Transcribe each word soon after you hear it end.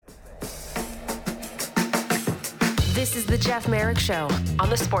This is the Jeff Merrick Show on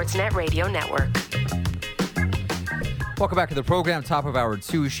the Sportsnet Radio Network. Welcome back to the program. Top of hour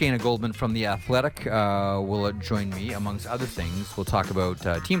 2, Shayna Goldman from The Athletic will join me, amongst other things. We'll talk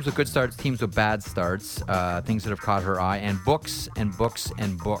about teams with good starts, teams with bad starts, things that have caught her eye, and books and books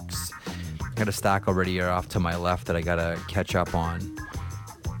and books. I got a stack already here off to my left that I got to catch up on.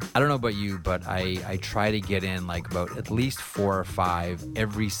 I don't know about you, but I try to get in like about at least 4 or 5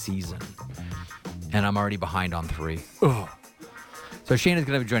 every season, and I'm already behind on 3. Ugh. So Shayna's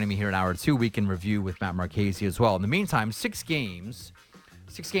going to be joining me here in hour 2. Week in review with Matt Marchese as well. In the meantime, 6 games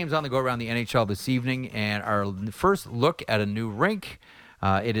on the go around the NHL this evening, and our first look at a new rink.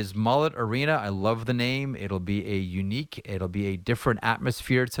 It is Mullet Arena. I love the name. It'll be a different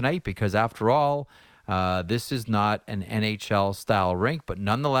atmosphere tonight because, after all, this is not an NHL-style rink, but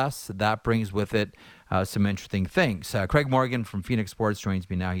nonetheless, that brings with it some interesting things. Craig Morgan from Phoenix Sports joins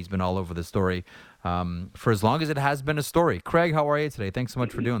me now. He's been all over the story for as long as it has been a story. Craig, how are you today? Thanks so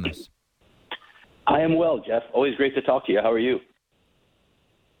much for doing this. I am well, Jeff. Always great to talk to you. How are you?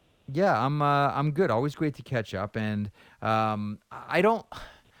 Yeah, I'm good. Always great to catch up. And I'm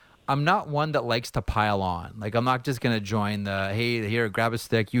not one that likes to pile on. Like, I'm not just going to join the, hey, here, grab a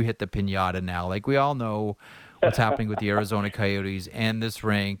stick, you hit the piñata now. Like, we all know what's happening with the Arizona Coyotes and this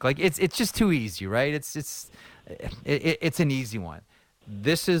rink. Like, it's just too easy, right? It's an easy one.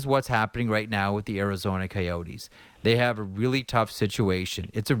 This is what's happening right now with the Arizona Coyotes. They have a really tough situation.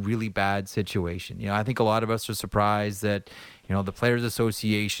 It's a really bad situation. You know, I think a lot of us are surprised that, you know, the Players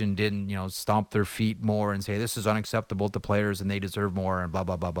Association didn't, you know, stomp their feet more and say this is unacceptable to players and they deserve more and blah,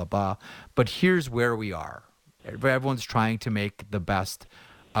 blah, blah, blah, blah. But here's where we are. Everyone's trying to make the best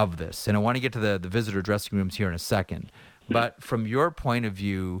of this. And I want to get to the visitor dressing rooms here in a second. But from your point of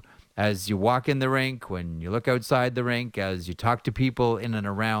view, as you walk in the rink, when you look outside the rink, as you talk to people in and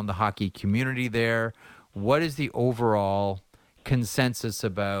around the hockey community there, what is the overall consensus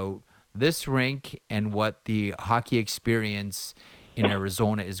about this rink and what the hockey experience in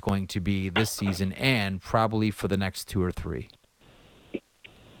Arizona is going to be this season and probably for the next 2 or 3?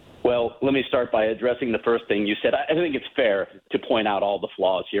 Well, let me start by addressing the first thing you said. I think it's fair to point out all the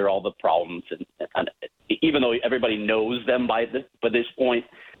flaws here, all the problems, and even though everybody knows them by this point,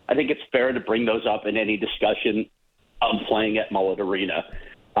 I think it's fair to bring those up in any discussion of playing at Mullet Arena.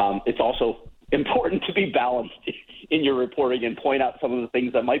 It's also important to be balanced in your reporting and point out some of the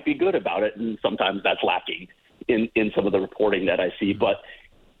things that might be good about it, and sometimes that's lacking in some of the reporting that I see. But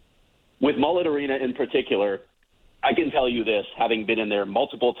with Mullet Arena in particular, I can tell you this, having been in there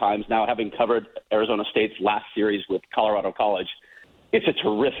multiple times now, having covered Arizona State's last series with Colorado College, it's a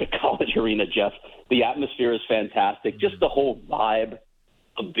terrific college arena, Jeff. The atmosphere is fantastic. Just the whole vibe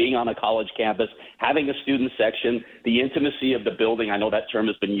of being on a college campus, having a student section, the intimacy of the building. I know that term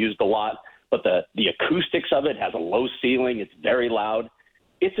has been used a lot, but the acoustics of it has a low ceiling. It's very loud.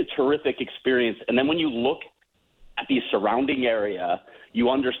 It's a terrific experience. And then when you look at the surrounding area, you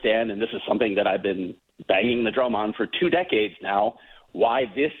understand, and this is something that I've been banging the drum on for 2 decades now, why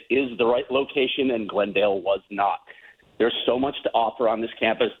this is the right location and Glendale was not. There's so much to offer on this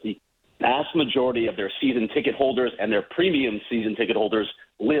campus. The vast majority of their season ticket holders and their premium season ticket holders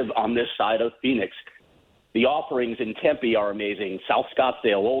live on this side of Phoenix. The offerings in Tempe are amazing. South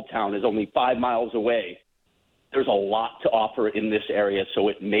Scottsdale, Old Town, is only 5 miles away. There's a lot to offer in this area, so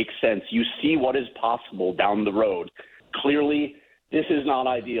it makes sense. You see what is possible down the road. Clearly, this is not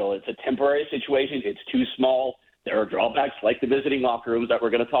ideal. It's a temporary situation. It's too small. There are drawbacks like the visiting locker rooms that we're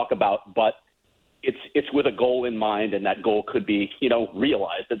going to talk about, but it's with a goal in mind, and that goal could be,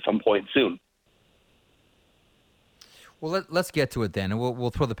 realized at some point soon. Well, let's get to it then, and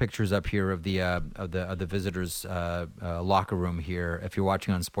we'll throw the pictures up here of the visitors' locker room here. If you're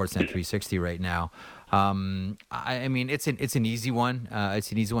watching on Sportsnet 360 right now, I mean it's an easy one.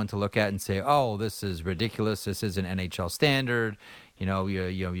 It's an easy one to look at and say, oh, this is ridiculous. This is an NHL standard.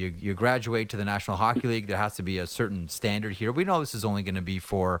 You graduate to the National Hockey League. There has to be a certain standard here. We know this is only going to be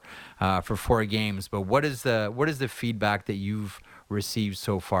for 4 games, but what is the feedback that you've received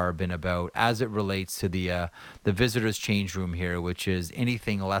so far been about as it relates to the visitors' change room here, which is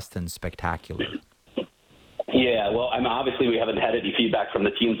anything less than spectacular? Yeah, well, obviously we haven't had any feedback from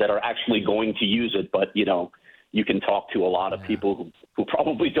the teams that are actually going to use it, but you can talk to a lot of people who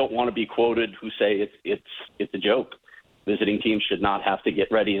probably don't want to be quoted, who say it's a joke. Visiting teams should not have to get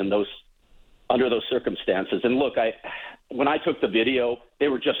ready under those circumstances. And look, when I took the video, they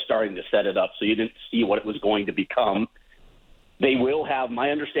were just starting to set it up, so you didn't see what it was going to become. They will have,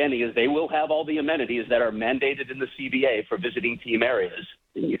 my understanding is they will have all the amenities that are mandated in the CBA for visiting team areas.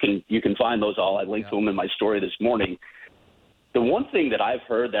 And you can find those all. I linked to them in my story this morning. The one thing that I've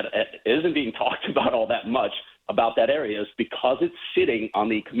heard that isn't being talked about all that much, about that area is because it's sitting on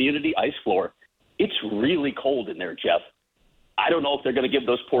the community ice floor. It's really cold in there, Jeff. I don't know if they're going to give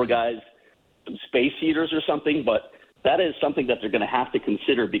those poor guys some space heaters or something, but that is something that they're going to have to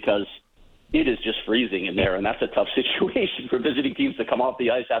consider because it is just freezing in there, and that's a tough situation for visiting teams to come off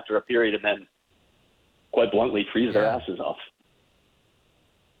the ice after a period and then, quite bluntly, freeze their asses off.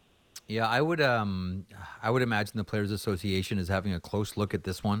 Yeah, I would imagine the Players Association is having a close look at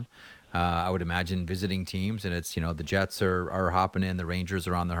this one. I would imagine visiting teams, and it's, the Jets are hopping in, the Rangers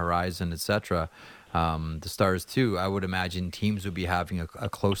are on the horizon, etc. The Stars too. I would imagine teams would be having a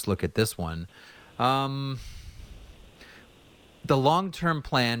close look at this one. The long-term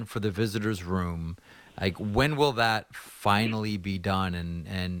plan for the visitors' room, like when will that finally be done?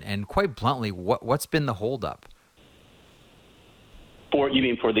 And quite bluntly, what's been the holdup? You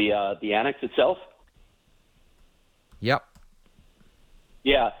mean for the annex itself? Yep.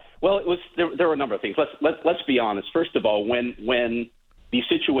 Yeah. Well, it was there were a number of things. Let's be honest. First of all, when the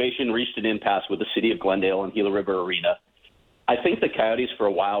situation reached an impasse with the city of Glendale and Gila River Arena, I think the Coyotes for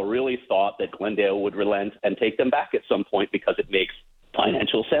a while really thought that Glendale would relent and take them back at some point because it makes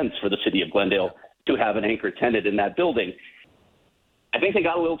financial sense for the city of Glendale to have an anchor tenant in that building. I think they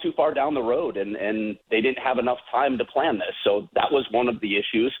got a little too far down the road and they didn't have enough time to plan this. So that was one of the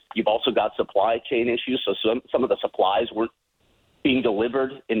issues. You've also got supply chain issues. So some of the supplies weren't being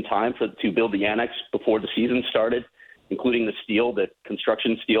delivered in time to build the annex before the season started, including the steel, the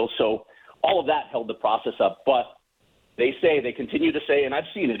construction steel. So all of that held the process up. But they continue to say, and I've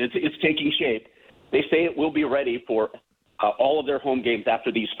seen it, it's taking shape. They say it will be ready for all of their home games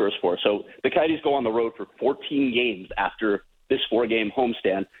after these first four. So the Coyotes go on the road for 14 games after this 4-game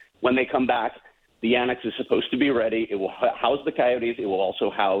homestand. When they come back, the annex is supposed to be ready. It will house the Coyotes. It will also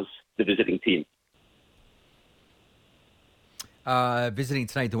house the visiting team. Visiting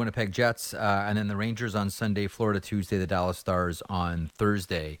tonight, the Winnipeg Jets, and then the Rangers on Sunday, Florida Tuesday, the Dallas Stars on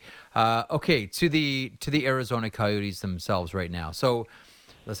Thursday. Okay, to the Arizona Coyotes themselves right now. So,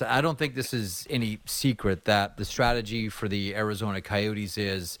 listen, I don't think this is any secret that the strategy for the Arizona Coyotes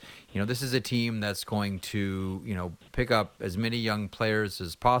is, this is a team that's going to, pick up as many young players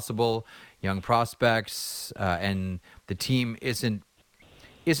as possible, young prospects, and the team isn't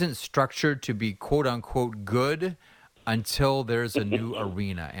structured to be quote unquote good until there's a new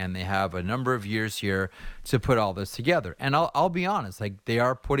arena, and they have a number of years here to put all this together. And I'll be honest, like they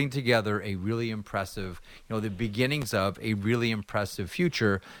are putting together a really impressive, the beginnings of a really impressive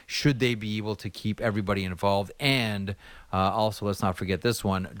future should they be able to keep everybody involved. And also, let's not forget this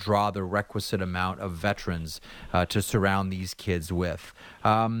one, draw the requisite amount of veterans to surround these kids with.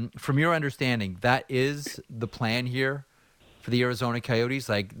 From your understanding, that is the plan here for the Arizona Coyotes?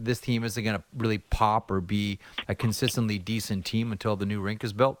 Like this team isn't going to really pop or be a consistently decent team until the new rink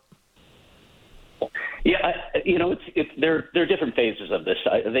is built? Yeah, there are different phases of this.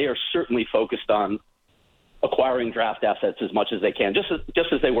 They are certainly focused on acquiring draft assets as much as they can, just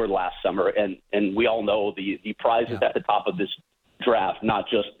as they were last summer. And we all know the prizes at the top of this draft, not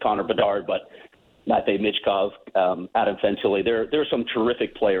just Connor Bedard, but Matvei Michkov, Adam Fantilli. There are some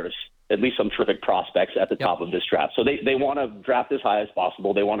terrific players, at least some terrific prospects at the top of this draft. So they want to draft as high as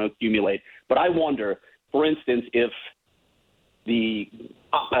possible. They want to accumulate. But I wonder, for instance, if the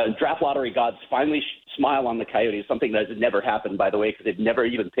draft lottery gods finally smile on the Coyotes, something that has never happened, by the way, because they've never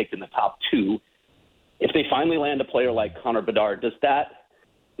even picked in the top 2. If they finally land a player like Connor Bedard, does that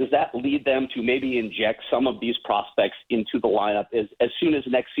lead them to maybe inject some of these prospects into the lineup as soon as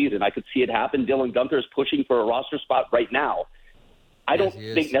next season? I could see it happen. Dylan Guenther is pushing for a roster spot right now. I don't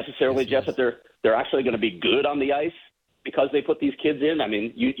think necessarily, Jeff, that they're actually going to be good on the ice because they put these kids in. I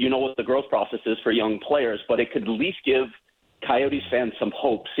mean, you know what the growth process is for young players, but it could at least give Coyotes fans some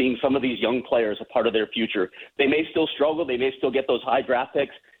hope, seeing some of these young players a part of their future. They may still struggle. They may still get those high draft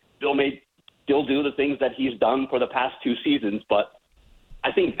picks. Bill may still do the things that he's done for the past 2 seasons, but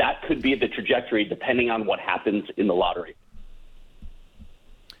I think that could be the trajectory depending on what happens in the lottery.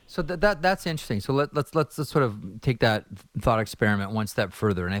 So that's interesting. So let's sort of take that thought experiment one step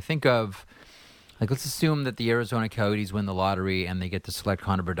further. And I think of, let's assume that the Arizona Coyotes win the lottery and they get to select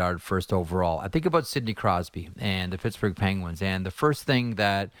Connor Bedard first overall. I think about Sidney Crosby and the Pittsburgh Penguins. And the first thing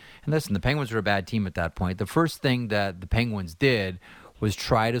and listen, the Penguins were a bad team at that point. The first thing that the Penguins did was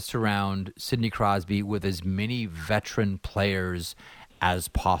try to surround Sidney Crosby with as many veteran players as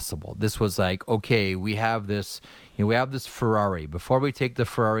possible. This was like, okay, we have this Ferrari. Before we take the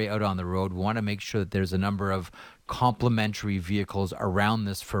Ferrari out on the road, we want to make sure that there's a number of complementary vehicles around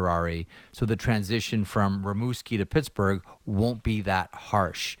this Ferrari so the transition from Rimouski to Pittsburgh won't be that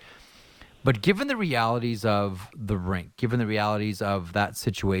harsh. But given the realities of the rink, given the realities of that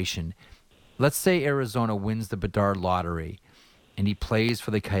situation, let's say Arizona wins the Bedard lottery and he plays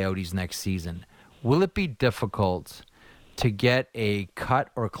for the Coyotes next season. Will it be difficult to get a cut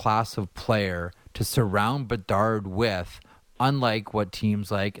or class of player to surround Bedard with, unlike what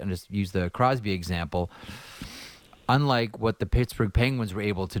teams like, and just use the Crosby example, unlike what the Pittsburgh Penguins were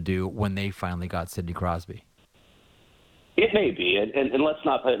able to do when they finally got Sidney Crosby? It may be, and let's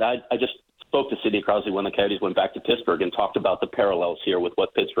not. I just spoke to Sidney Crosby when the Coyotes went back to Pittsburgh and talked about the parallels here with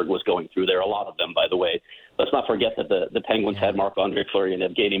what Pittsburgh was going through there. A lot of them, by the way. Let's not forget that the Penguins had Marc-Andre Fleury and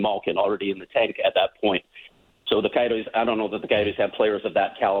Evgeny Malkin already in the tank at that point. So the Coyotes, I don't know that the Coyotes have players of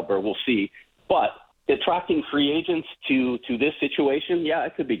that caliber. We'll see. But attracting free agents to this situation, yeah,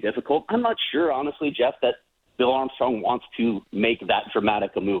 it could be difficult. I'm not sure, honestly, Jeff, that Bill Armstrong wants to make that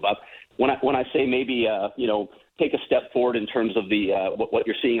dramatic a move up. When I say maybe, take a step forward in terms of the what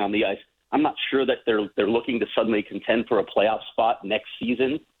you're seeing on the ice, I'm not sure that they're looking to suddenly contend for a playoff spot next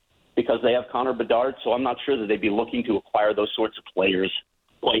season because they have Connor Bedard. So I'm not sure that they'd be looking to acquire those sorts of players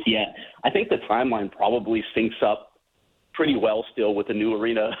quite yet. I think the timeline probably syncs up pretty well still with the new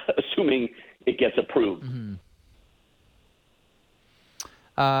arena, assuming it gets approved. Mm-hmm.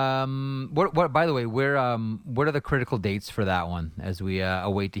 What? By the way, what are the critical dates for that one as we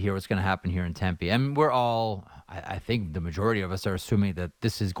await to hear what's going to happen here in Tempe? And we're all, I think the majority of us are assuming that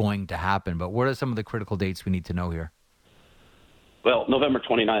this is going to happen, but what are some of the critical dates we need to know here? Well, November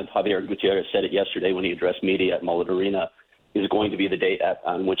 29th, Javier Gutierrez said it yesterday when he addressed media at Mullet Arena, is going to be the date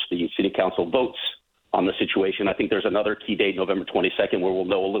on which the city council votes on the situation. I think there's another key date, November 22nd, where we'll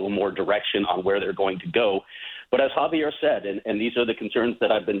know a little more direction on where they're going to go. But as Javier said, and these are the concerns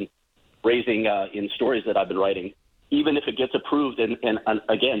that I've been raising in stories that I've been writing, even if it gets approved, and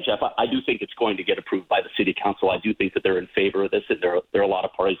again, Jeff, I do think it's going to get approved by the city council. I do think that they're in favor of this, and there are a lot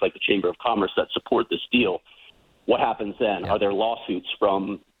of parties like the Chamber of Commerce that support this deal. What happens then? Yeah. Are there lawsuits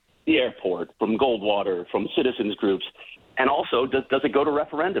from the airport, from Goldwater, from citizens groups? And also, does it go to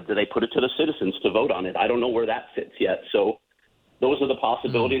referendum? Do they put it to the citizens to vote on it? I don't know where that sits yet. So those are the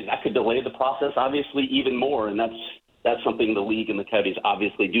possibilities. That could delay the process, obviously, even more. And that's something the league and the Coyotes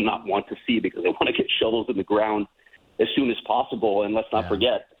obviously do not want to see because they want to get shovels in the ground as soon as possible. And let's not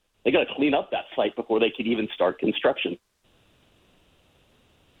forget, they got to clean up that site before they could even start construction.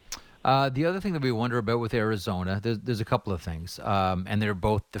 The other thing that we wonder about with Arizona, there's a couple of things, and they're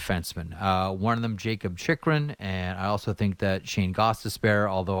both defensemen. One of them, Jacob Chychrun, and I also think that Shane Gostisbehere,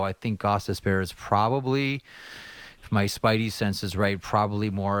 although I think Gostisbehere is probably, if my spidey sense is right,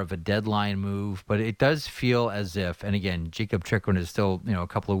 probably more of a deadline move. But it does feel as if, and again, Jacob Chychrun is still a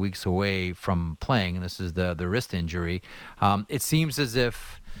couple of weeks away from playing, and this is the wrist injury. It seems as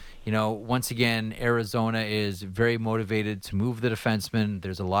if, once again, Arizona is very motivated to move the defenseman.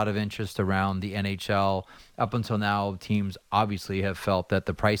 There's a lot of interest around the NHL. Up until now, teams obviously have felt that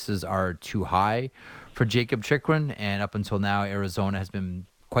the prices are too high for Jacob Chychrun. And up until now, Arizona has been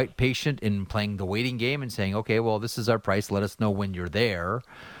quite patient in playing the waiting game and saying, okay, well, this is our price. Let us know when you're there.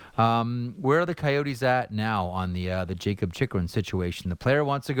 Where are the Coyotes at now on the Jacob Chychrun situation? The player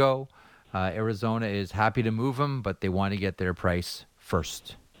wants to go. Arizona is happy to move him, but they want to get their price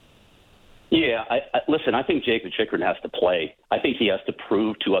first. Yeah, listen, I think Jacob Chychrun has to play. I think he has to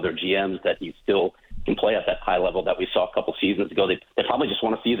prove to other GMs that he still can play at that high level that we saw a couple seasons ago. They probably just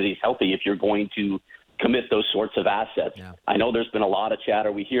want to see that he's healthy if you're going to commit those sorts of assets. Yeah. I know there's been a lot of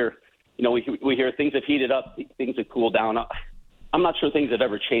chatter. We hear, we hear things have heated up, things have cooled down. I'm not sure things have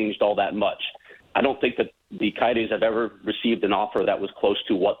ever changed all that much. I don't think that the Coyotes have ever received an offer that was close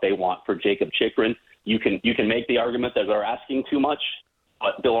to what they want for Jacob Chychrun. You can make the argument that they're asking too much.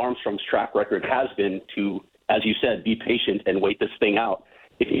 But Bill Armstrong's track record has been to, as you said, be patient and wait this thing out.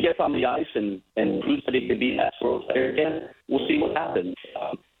 If he gets on the ice and proves that he can be that sort of player again, we'll see what happens.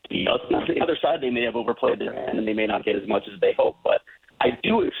 On the other side, they may have overplayed their hand and they may not get as much as they hope. But I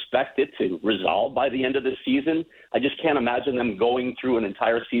do expect it to resolve by the end of the season. I just can't imagine them going through an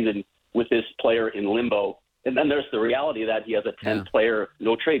entire season with this player in limbo. And then there's the reality that he has a 10-player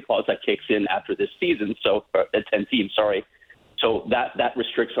no-trade clause that kicks in after this season, so a 10-team, sorry. So that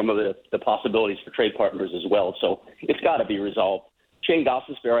restricts some of the possibilities for trade partners as well. So it's got to be resolved. Shane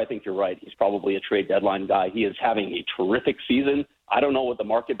Gostisbehere, I think you're right. He's probably a trade deadline guy. He is having a terrific season. I don't know what the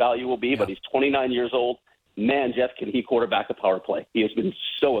market value will be, but he's 29 years old. Man, Jeff, can he quarterback a power play? He has been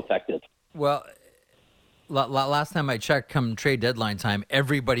so effective. Well, last time I checked, come trade deadline time,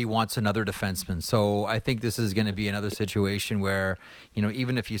 everybody wants another defenseman. So I think this is going to be another situation where,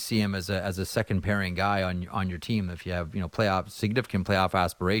 even if you see him as a second pairing guy on your team, if you have significant playoff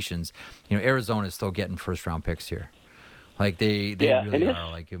aspirations, Arizona is still getting first round picks here. Like they really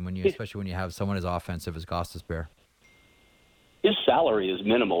are. Like especially when you have someone as offensive as Gostisbehere. his salary is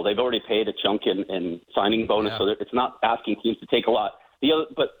minimal. They've already paid a chunk in signing bonus, so it's not asking teams to take a lot.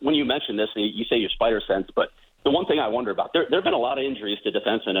 But when you mention this, you say your spider sense, but the one thing I wonder about, there have been a lot of injuries to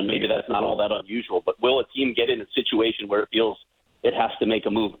defensemen, and maybe that's not all that unusual, but will a team get in a situation where it feels it has to make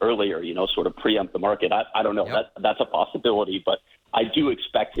a move earlier, sort of preempt the market? I don't know. Yep. That's a possibility, but I do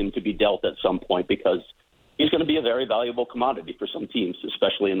expect him to be dealt at some point because he's going to be a very valuable commodity for some teams,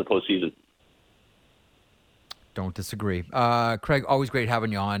 especially in the postseason. Don't disagree. Craig, always great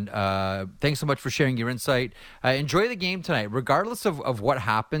having you on. Thanks so much for sharing your insight. Enjoy the game tonight. Regardless of what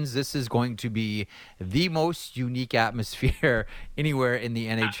happens, this is going to be the most unique atmosphere anywhere in the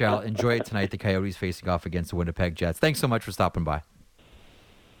NHL. Enjoy it tonight. The Coyotes facing off against the Winnipeg Jets. Thanks so much for stopping by.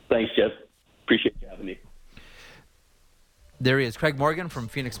 Thanks, Jeff. Appreciate you having me. There he is. Craig Morgan from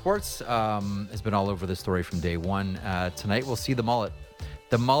Phoenix Sports has been all over this story from day one. Tonight we'll see the mullet.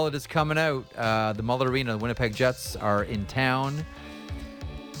 The mullet is coming out. The Mullet Arena, the Winnipeg Jets are in town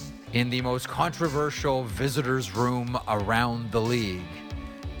in the most controversial visitors' room around the league.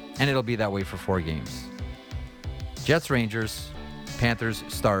 And it'll be that way for 4 games. Jets, Rangers, Panthers,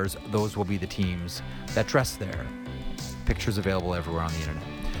 Stars, those will be the teams that dress there. Pictures available everywhere on the internet.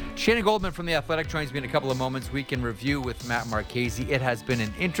 Shayna Goldman from The Athletic joins me in a couple of moments. Week in review with Matt Marchese. It has been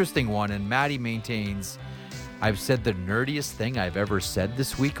an interesting one, and Matty maintains I've said the nerdiest thing I've ever said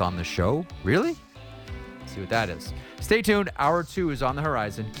this week on the show. Really? Let's see what that is. Stay tuned. Hour 2 is on the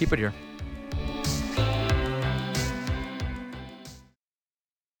horizon. Keep it here.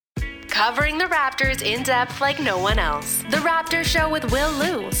 Covering the Raptors in depth like no one else. The Raptor Show with Will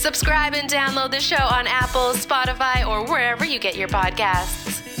Liu. Subscribe and download the show on Apple, Spotify, or wherever you get your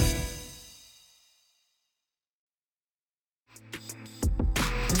podcasts.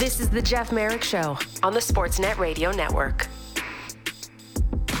 This is the Jeff Merrick Show on the Sportsnet Radio Network.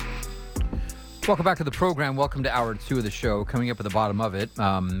 Welcome back to the program. Welcome to hour 2 of the show. Coming up at the bottom of it,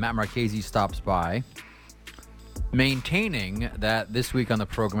 Matt Marchese stops by, maintaining that this week on the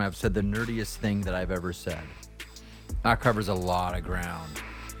program I've said the nerdiest thing that I've ever said. That covers a lot of ground.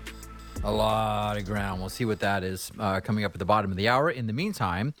 We'll see what that is coming up at the bottom of the hour. In the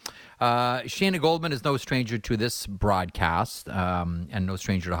meantime, Shayna Goldman is no stranger to this broadcast and no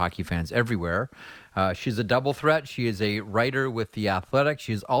stranger to hockey fans everywhere. She's a double threat. She is a writer with The Athletic.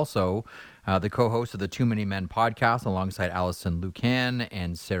 She is also the co-host of the Too Many Men podcast alongside Allison Lucan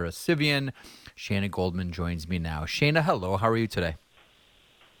and Sarah Sivian. Shayna Goldman joins me now. Shayna, hello. How are you today?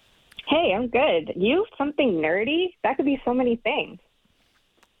 Hey, I'm good. You, something nerdy? That could be so many things.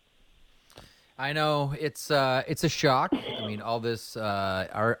 I know it's a shock. I mean, all this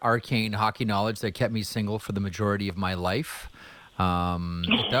arcane hockey knowledge that kept me single for the majority of my life.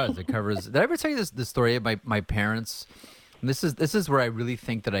 It does. It covers. Did I ever tell you this story of my parents? And this is where I really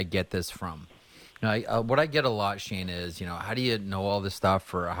think that I get this from. What I get a lot, Shane, is how do you know all this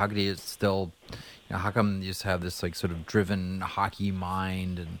stuff, or how do you still, how come you just have this like sort of driven hockey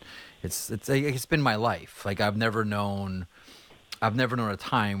mind? And it's been my life. Like I've never known a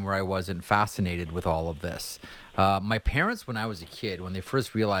time where I wasn't fascinated with all of this. My parents, when I was a kid, when they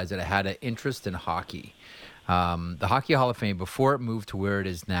first realized that I had an interest in hockey, the Hockey Hall of Fame, before it moved to where it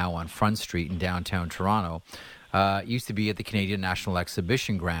is now on Front Street in downtown Toronto, used to be at the Canadian National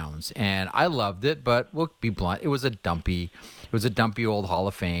Exhibition Grounds. And I loved it, but we'll be blunt, it was a dumpy old Hall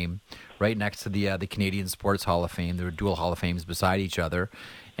of Fame right next to the Canadian Sports Hall of Fame. There were dual Hall of Fames beside each other.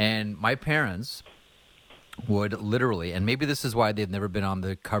 And my parents would literally, and maybe this is why they've never been on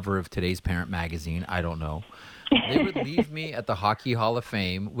the cover of today's Parent magazine, I don't know. They would leave me at the Hockey Hall of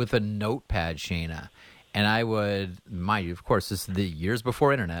Fame with a notepad, Shayna, and I would, mind you, of course, this is the years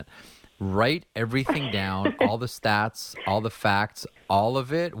before internet, write everything down, all the stats, all the facts, all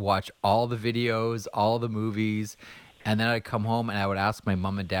of it, watch all the videos, all the movies, and then I'd come home and I would ask my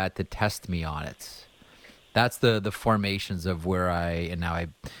mom and dad to test me on it. That's the formations of where I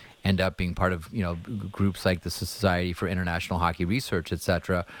end up being part of groups like the Society for International Hockey Research,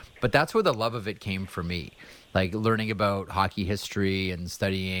 etc. But that's where the love of it came for me, like learning about hockey history and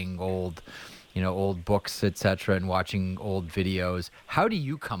studying old books, etc., and watching old videos. How do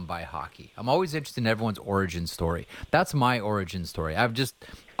you come by hockey? I'm always interested in everyone's origin story. That's my origin story. I've just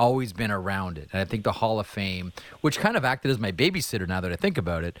always been around it, and I think the Hall of Fame, which kind of acted as my babysitter now that I think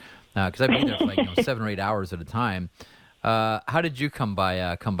about it, because I've been there for 7 or 8 hours at a time. How did you come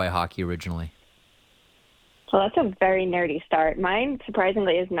by hockey originally? Well, that's a very nerdy start. Mine,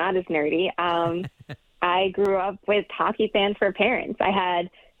 surprisingly, is not as nerdy. I grew up with hockey fans for parents. I had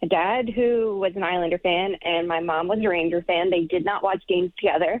a dad who was an Islander fan, and my mom was a Ranger fan. They did not watch games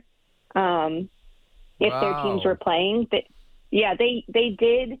together. If their teams were playing, they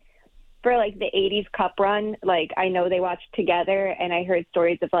did for like the 80s Cup run, like I know they watched together, and I heard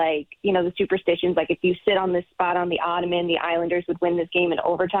stories of like, you know, the superstitions, like if you sit on this spot on the ottoman, the Islanders would win this game in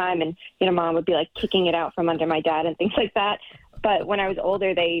overtime, and, you know, Mom would be like kicking it out from under my dad and things like that. But when I was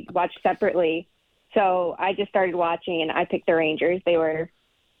older, they watched separately. So I just started watching, and I picked the Rangers. They were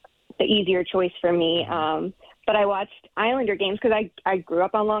the easier choice for me. But I watched Islander games because I grew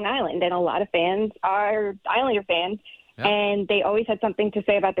up on Long Island, and a lot of fans are Islander fans. Yep. And they always had something to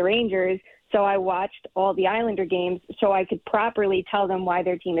say about the Rangers. So I watched all the Islander games so I could properly tell them why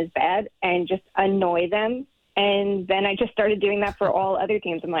their team is bad and just annoy them. And then I just started doing that for all other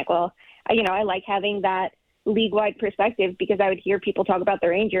teams. I'm like, well, you know, I like having that league-wide perspective because I would hear people talk about the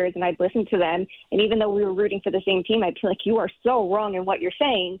Rangers and I'd listen to them. And even though we were rooting for the same team, I'd be like, you are so wrong in what you're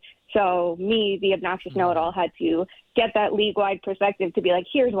saying. So me, the obnoxious know-it-all, had to get that league-wide perspective to be like,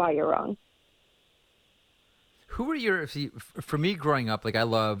 here's why you're wrong. Who were your, for me growing up, like I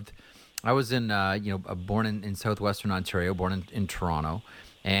was in, born in southwestern Ontario, born in Toronto,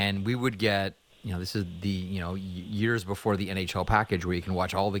 and we would get, you know, this is the, you know, years before the NHL package where you can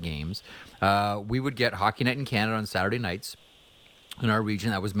watch all the games. We would get Hockey Night in Canada on Saturday nights in our region.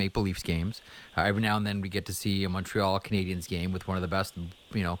 That was Maple Leafs games. Every now and then we get to see a Montreal Canadiens game with one of the best,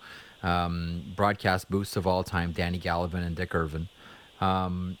 you know, broadcast booths of all time, Danny Gallivan and Dick Irvin.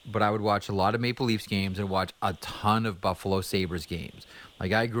 But I would watch a lot of Maple Leafs games and watch a ton of Buffalo Sabres games.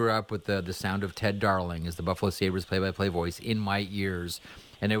 Like I grew up with the sound of Ted Darling as the Buffalo Sabres play-by-play voice in my ears.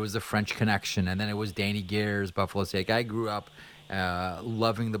 And it was the French Connection, and then it was Danny Gere's Buffalo Sabres. I grew up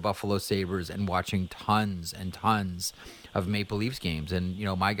loving the Buffalo Sabres and watching tons and tons of Maple Leafs games. And, you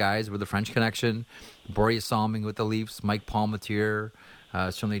know, my guys were the French Connection, Boreas Salming with the Leafs, Mike Palmateer,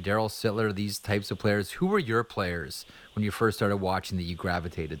 certainly Daryl Sittler, these types of players. Who were your players when you first started watching that you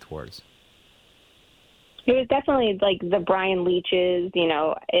gravitated towards? It was definitely like the Brian Leaches, you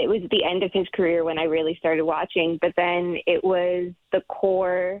know, it was the end of his career when I really started watching, but then it was the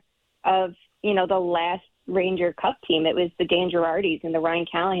core of, you know, the last Ranger Cup team. It was the Dan Girardis and the Ryan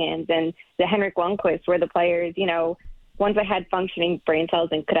Callahans and the Henrik Lundqvist were the players, you know, once I had functioning brain cells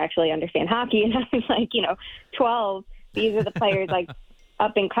and could actually understand hockey, and I was like, you know, 12, these are the players like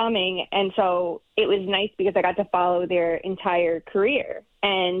up and coming. And so it was nice because I got to follow their entire career.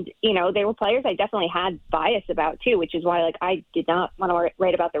 And, you know, they were players I definitely had bias about too, which is why, like, I did not want to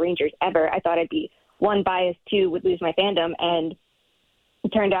write about the Rangers ever. I thought I'd be one, biased, two, would lose my fandom. And it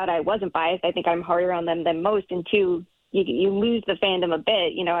turned out I wasn't biased. I think I'm harder on them than most. And two, you lose the fandom a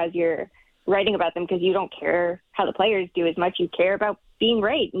bit, you know, as you're writing about them because you don't care how the players do as much. You care about being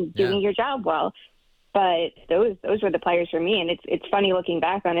right and doing your job well. But those were the players for me. And it's funny looking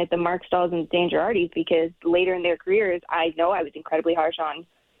back on it, the Mark Stahls and Dan Girardis, because later in their careers, I know I was incredibly harsh on,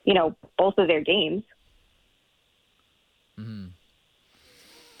 you know, both of their games. Mm-hmm.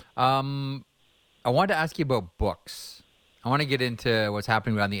 I wanted to ask you about books. I want to get into what's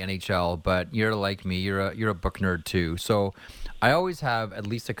happening around the NHL, but you're like me. You're a book nerd too. So I always have at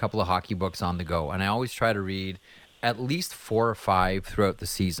least a couple of hockey books on the go, and I always try to read at least 4 or 5 throughout the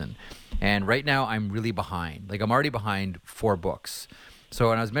season. And right now I'm really behind. Like I'm already behind 4 books. So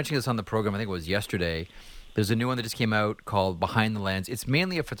when I was mentioning this on the program, I think it was yesterday, there's a new one that just came out called Behind the Lens. It's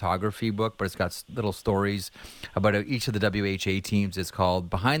mainly a photography book, but it's got little stories about each of the WHA teams. It's called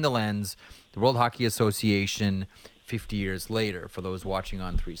Behind the Lens, the World Hockey Association 50 years later. For those watching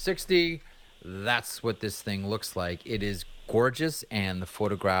on 360, that's what this thing looks like. It is gorgeous, and the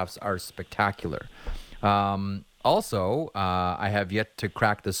photographs are spectacular. Also, I have yet to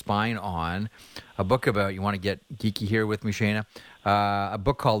crack the spine on a book about, you want to get geeky here with me, Shayna? A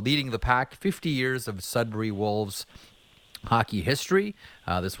book called Leading the Pack, 50 Years of Sudbury Wolves Hockey History.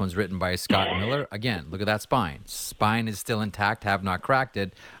 This one's written by Scott Miller. Again, look at that spine. Spine is still intact, have not cracked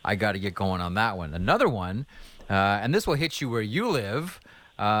it. I got to get going on that one. Another one, and this will hit you where you live,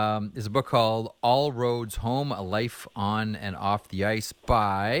 is a book called All Roads Home, A Life on and Off the Ice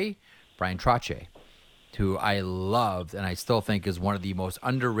by Brian Trottier, who I loved and I still think is one of the most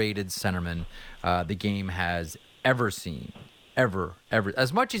underrated centermen the game has ever seen. Ever.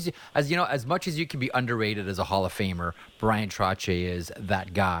 As much as you can be underrated as a Hall of Famer, Brian Trottier is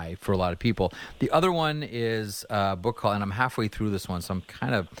that guy for a lot of people. The other one is a book called, and I'm halfway through this one, so I'm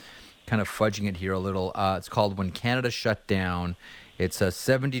kind of fudging it here a little. It's called When Canada Shut Down. It's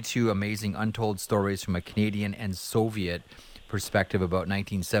 72 amazing untold stories from a Canadian and Soviet perspective about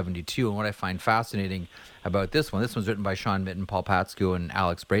 1972. And what I find fascinating about this one's written by Sean Mitten, Paul Patskou, and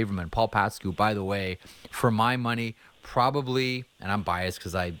Alex Braverman. Paul Patskou, by the way, for my money, probably, and I'm biased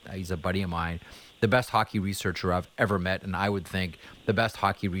because he's a buddy of mine, the best hockey researcher I've ever met, and I would think the best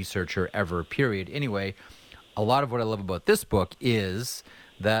hockey researcher ever, period. Anyway, a lot of what I love about this book is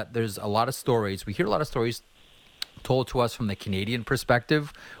that there's a lot of stories. We hear a lot of stories told to us from the Canadian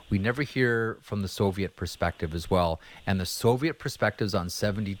perspective. We never hear from the Soviet perspective as well. And the Soviet perspectives on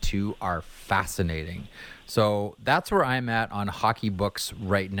 72 are fascinating. So that's where I'm at on hockey books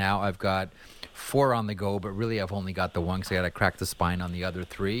right now. I've got 4 on the go, but really I've only got the one because I got to crack the spine on the other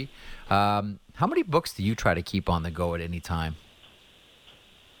 3. How many books do you try to keep on the go at any time?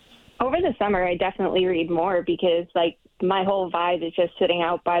 Over the summer, I definitely read more because, like, my whole vibe is just sitting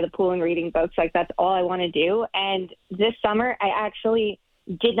out by the pool and reading books. Like, that's all I want to do. And this summer, I actually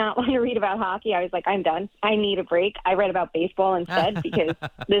did not want to read about hockey. I was like, I'm done. I need a break. I read about baseball instead because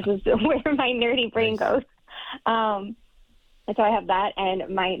this is where my nerdy brain goes. And so I have that.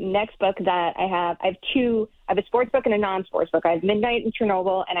 And my next book that I have 2. I have a sports book and a non-sports book. I have Midnight in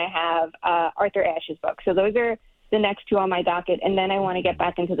Chernobyl, and I have Arthur Ashe's book. So those are the next 2 on my docket. And then I want to get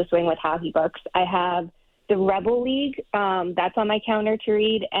back into the swing with hockey books. I have the Rebel League. That's on my counter to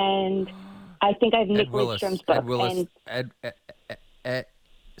read. And I think I have Nick Lidstrom's book. Ed Willis.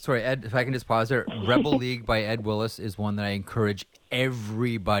 Sorry, Ed, if I can just pause there. Rebel League by Ed Willis is one that I encourage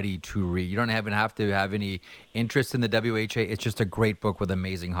everybody to read. You don't even have to have any interest in the WHA. It's just a great book with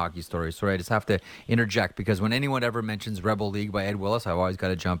amazing hockey stories. Sorry, I just have to interject because when anyone ever mentions Rebel League by Ed Willis, I've always got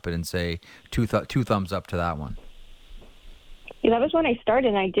to jump in and say two thumbs up to that one. Yeah, that was when I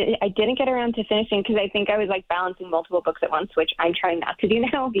started, and I didn't get around to finishing because I think I was like balancing multiple books at once, which I'm trying not to do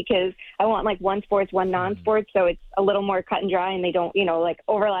now because I want like one sports, one non-sports, so it's a little more cut and dry, and they don't, like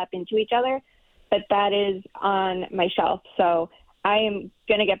overlap into each other. But that is on my shelf, so I am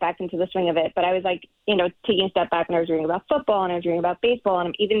gonna get back into the swing of it. But I was like, taking a step back, and I was reading about football, and I was reading about baseball,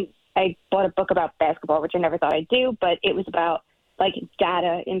 and I bought a book about basketball, which I never thought I'd do, but it was about like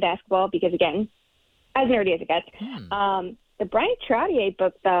data in basketball because, again, as nerdy as it gets. The Brian Trottier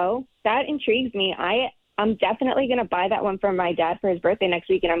book, though, that intrigues me. I'm definitely going to buy that one for my dad for his birthday next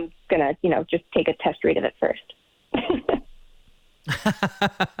week, and I'm going to, just take a test read of it first.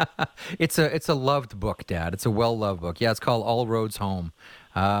 It's a loved book, Dad. It's a well-loved book. Yeah, it's called All Roads Home.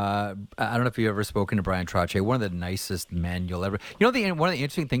 I don't know if you've ever spoken to Brian Trottier. One of the nicest men you'll ever. One of the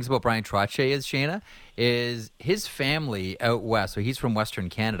interesting things about Brian Trottier is, Shayna, is his family out west. So he's from Western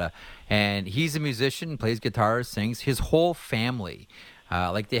Canada, and he's a musician, plays guitar, sings. His whole family,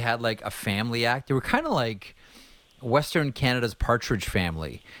 they had like a family act. They were kind of like Western Canada's Partridge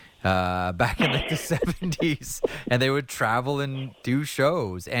Family. Back in like the 70s, and they would travel and do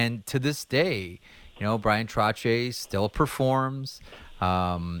shows. And to this day, Brian Trottier still performs.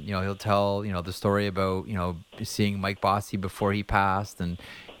 He'll tell, the story about, seeing Mike Bossy before he passed and,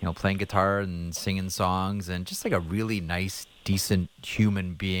 playing guitar and singing songs and just like a really nice, decent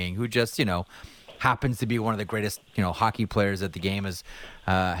human being who just, happens to be one of the greatest, hockey players that the game has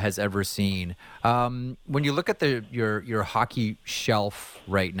ever seen. When you look at your hockey shelf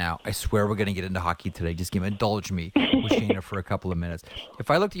right now, I swear we're going to get into hockey today. Just indulge me with Shayna for a couple of minutes. If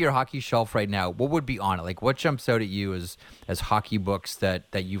I looked at your hockey shelf right now, what would be on it? Like, what jumps out at you as hockey books that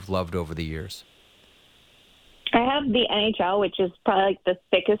you've loved over the years? I have the NHL, which is probably like the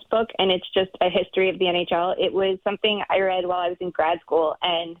thickest book, and it's just a history of the NHL. It was something I read while I was in grad school,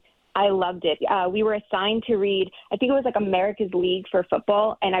 and I loved it. We were assigned to read, I think it was like America's League for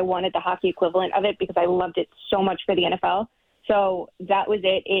football, and I wanted the hockey equivalent of it because I loved it so much for the NFL. So that was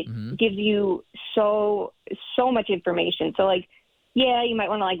it. It gives you so much information. So, you might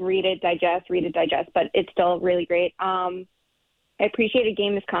want to read it, digest, but it's still really great. I appreciated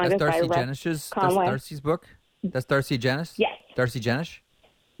Game Misconduct by Russ Conway. That's Darcy's book? That's Darcy Jenish? Yes. Darcy Jenish?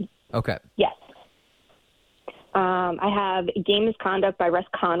 Okay. Yes. I have Game Misconduct by Russ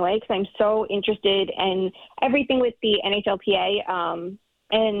Conway because I'm so interested in everything with the NHLPA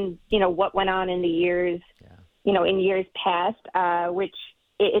and, what went on in the years, in years past, which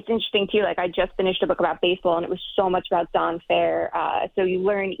it's interesting, too. I just finished a book about baseball, and it was so much about Don Fair. So you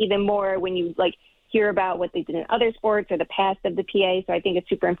learn even more when you, hear about what they did in other sports or the past of the PA. So I think it's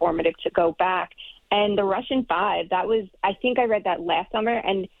super informative to go back. And the Russian Five, I think I read that last summer,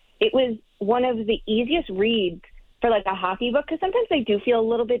 and it was one of the easiest reads for a hockey book because sometimes they do feel a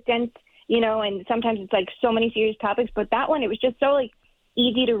little bit dense, and sometimes it's so many serious topics. But that one, it was just so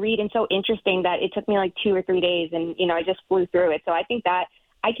easy to read and so interesting that it took me 2 or 3 days, and I just flew through it. So I think that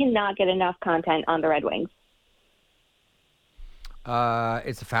I cannot get enough content on the Red Wings.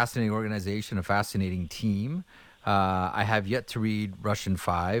 It's a fascinating organization, a fascinating team. I have yet to read Russian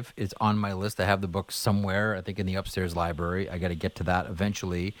Five. It's on my list. I have the book somewhere, I think in the upstairs library. I got to get to that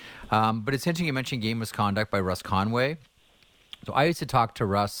eventually. But it's interesting you mentioned Game Misconduct by Russ Conway. So I used to talk to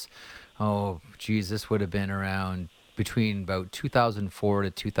Russ, this would have been around between about 2004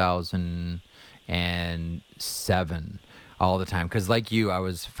 to 2007 all the time. Because like you, I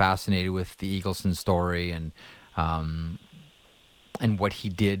was fascinated with the Eagleson story and what he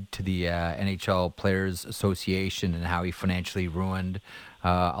did to the NHL Players Association and how he financially ruined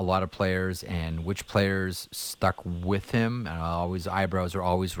a lot of players and which players stuck with him. Eyebrows are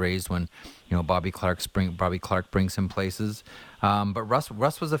always raised when Bobby Clark brings him places. But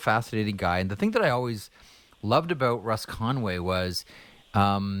Russ was a fascinating guy, and the thing that I always loved about Russ Conway was,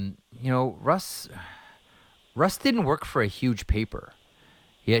 Russ didn't work for a huge paper,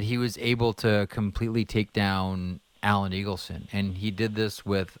 yet he was able to completely take down Alan Eagleson, and he did this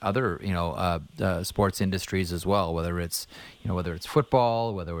with other, sports industries as well. Whether it's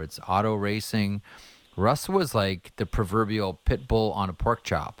football, whether it's auto racing, Russ was like the proverbial pit bull on a pork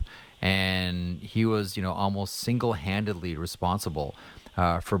chop, and he was, almost single-handedly responsible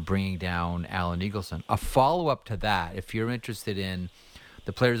for bringing down Alan Eagleson. A follow-up to that, if you're interested in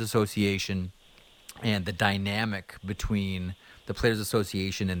the Players Association and the dynamic between the Players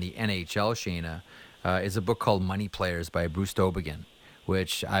Association and the NHL, Shayna, is a book called Money Players by Bruce Dobigan,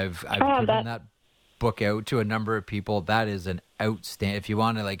 which I've given that book out to a number of people. That is an outstanding, if you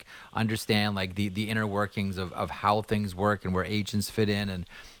want to understand the inner workings of how things work and where agents fit in, and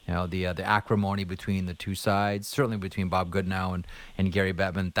the acrimony between the two sides, certainly between Bob Goodenow and Gary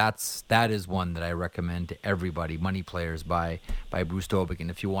Bettman. That is one that I recommend to everybody. Money Players by Bruce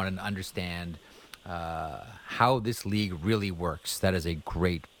Dobigan. If you want to understand how this league really works, that is a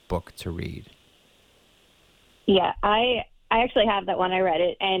great book to read. Yeah, I actually have that one. I read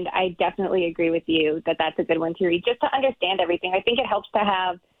it, and I definitely agree with you that that's a good one to read, just to understand everything. I think it helps to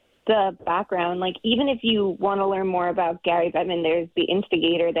have the background. Even if you want to learn more about Gary Bettman, there's the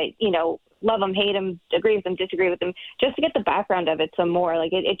instigator that, love him, hate him, agree with him, disagree with him, just to get the background of it some more.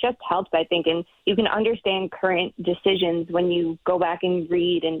 It just helps, I think, and you can understand current decisions when you go back and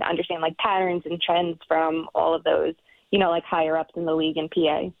read and understand, patterns and trends from all of those, higher ups in the league in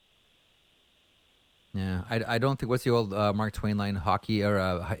PA. Yeah, I don't think, what's the old Mark Twain line, hockey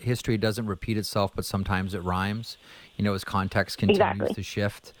or history doesn't repeat itself, but sometimes it rhymes, as context continues to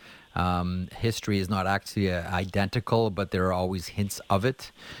shift. History is not actually identical, but there are always hints of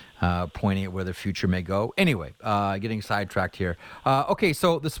it, pointing at where the future may go. Anyway, getting sidetracked here. Okay,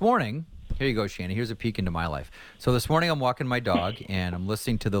 so this morning, here you go, Shannon, here's a peek into my life. So this morning I'm walking my dog, and I'm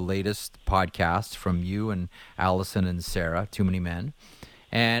listening to the latest podcast from you and Allison and Sarah, Too Many Men.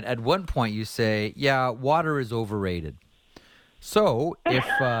 And at one point you say, yeah, water is overrated. So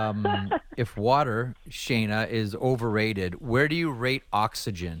if water, Shayna, is overrated, where do you rate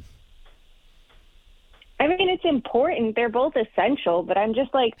oxygen? I mean, it's important. They're both essential, but I'm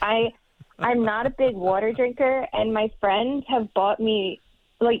just I'm not a big water drinker, and my friends have bought me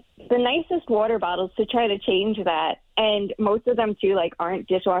the nicest water bottles to try to change that. And most of them too, aren't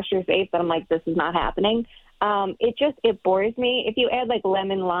dishwasher safe, but I'm like, this is not happening. It bores me. If you add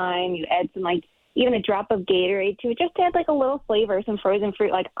lemon lime, you add some even a drop of Gatorade to it, just to add a little flavor, some frozen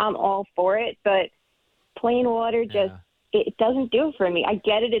fruit, I'm all for it. But plain water it doesn't do it for me. I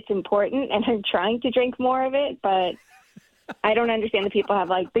get it, it's important, and I'm trying to drink more of it, but I don't understand the people have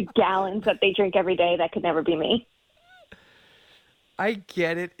the gallons that they drink every day. That could never be me. I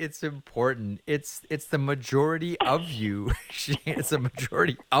get it. It's important. It's the majority of you. It's the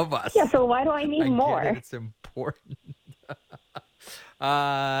majority of us. Yeah, so why do I need more? Get it. It's important.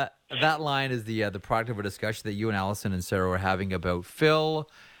 That line is the product of a discussion that you and Allison and Sarah were having about Phil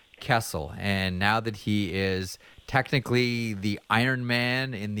Kessel. And now that he is technically the Iron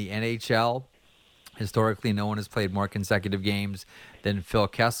Man in the NHL, historically no one has played more consecutive games than Phil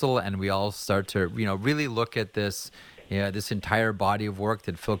Kessel. And we all start to, really look at this entire body of work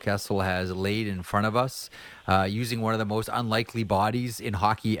that Phil Kessel has laid in front of us, using one of the most unlikely bodies in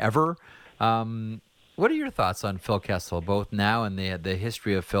hockey ever. What are your thoughts on Phil Kessel, both now and the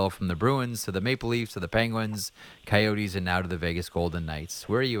history of Phil, from the Bruins to the Maple Leafs to the Penguins, Coyotes, and now to the Vegas Golden Knights?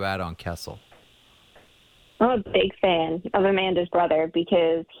 Where are you at on Kessel? I'm a big fan of Amanda's brother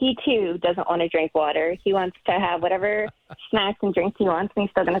because he, too, doesn't want to drink water. He wants to have whatever snacks and drinks he wants, and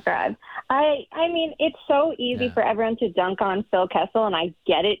he's still going to thrive. I mean, it's so easy for everyone to dunk on Phil Kessel, and I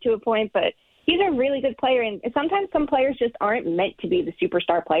get it to a point, but he's a really good player, and sometimes some players just aren't meant to be the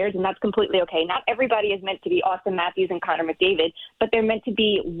superstar players, and that's completely okay. Not everybody is meant to be Austin Matthews and Connor McDavid, but they're meant to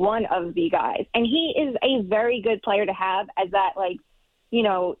be one of the guys. And he is a very good player to have as that,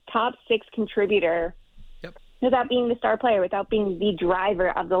 top six contributor without being the star player, without being the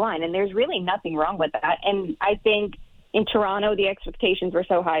driver of the line. And there's really nothing wrong with that. And I think in Toronto, the expectations were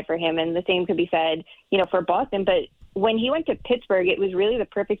so high for him, and the same could be said, for Boston. But when he went to Pittsburgh, it was really the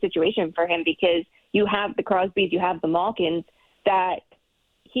perfect situation for him because you have the Crosbys, you have the Malkins, that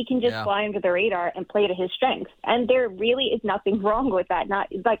he can just fly under the radar and play to his strengths. And there really is nothing wrong with that. Not,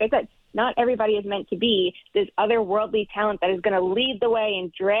 like I said, not everybody is meant to be this otherworldly talent that is going to lead the way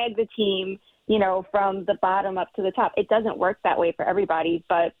and drag the team, you know, from the bottom up to the top. It doesn't work that way for everybody,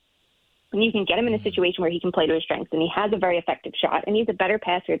 but when you can get him in a situation where he can play to his strengths and he has a very effective shot and he's a better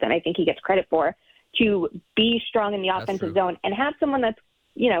passer than I think he gets credit for, to be strong in the offensive zone and have someone that's,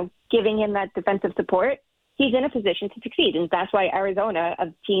 you know, giving him that defensive support, he's in a position to succeed. And that's why Arizona, a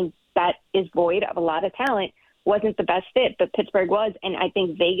team that is void of a lot of talent, wasn't the best fit, but Pittsburgh was. And I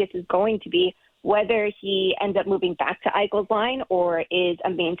think Vegas is going to be, whether he ends up moving back to Eichel's line or is a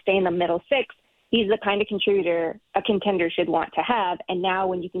mainstay in the middle six, he's the kind of contributor a contender should want to have. And now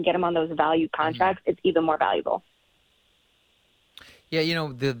when you can get him on those value contracts, it's even more valuable. Yeah, you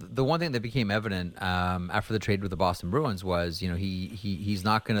know, the one thing that became evident after the trade with the Boston Bruins was, you know, he's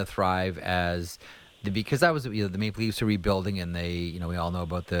not going to thrive as because that was, you know, the Maple Leafs are rebuilding, and they, you know, we all know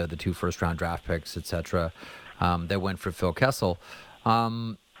about the 2 first-round draft picks, etc. That went for Phil Kessel.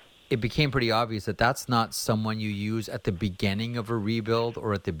 It became pretty obvious that that's not someone you use at the beginning of a rebuild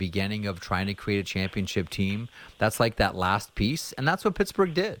or at the beginning of trying to create a championship team. That's like that last piece, and that's what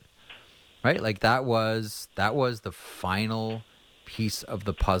Pittsburgh did, right? Like that was the final piece of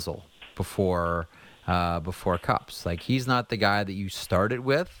the puzzle before Cups. Like, he's not the guy that you started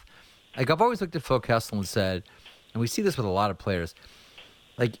with. Like, I've always looked at Phil Kessel and said, and we see this with a lot of players,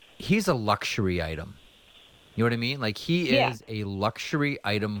 like, he's a luxury item. You know what I mean? Like, he is a luxury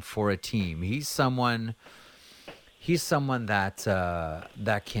item for a team. He's someone that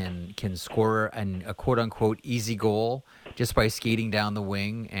can score a quote unquote easy goal just by skating down the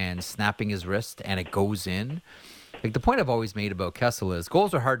wing and snapping his wrist, and it goes in. Like, the point I've always made about Kessel is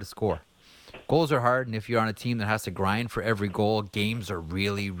goals are hard to score. Goals are hard, and if you're on a team that has to grind for every goal, games are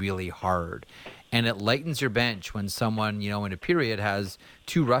really, really hard. And it lightens your bench when someone, you know, in a period has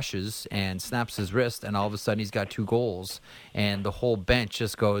 2 rushes and snaps his wrist, and all of a sudden he's got 2 goals, and the whole bench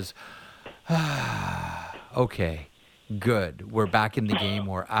just goes, okay, good. We're back in the game,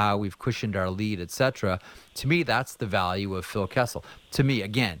 or we've cushioned our lead, etc. To me, that's the value of Phil Kessel. To me,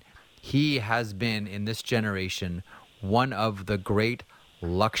 again, he has been, in this generation, one of the great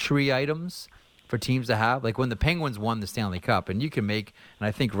luxury items for teams to have. Like, when the Penguins won the Stanley Cup, and you can make, and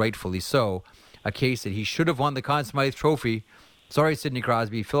I think rightfully so, a case that he should have won the Conn Smythe Trophy. Sorry, Sidney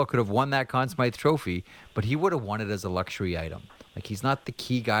Crosby. Phil could have won that Conn Smythe Trophy, but he would have won it as a luxury item. Like, he's not the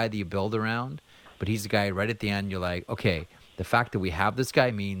key guy that you build around, but he's the guy right at the end. You're like, okay, the fact that we have this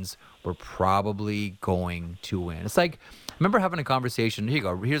guy means we're probably going to win. It's like, I remember having a conversation. Here you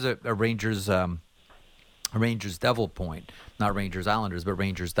go. Here's a Rangers Devil point. Not Rangers Islanders, but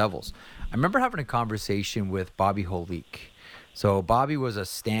Rangers Devils. I remember having a conversation with Bobby Holik. So Bobby was a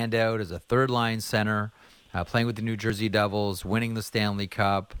standout as a third-line center, playing with the New Jersey Devils, winning the Stanley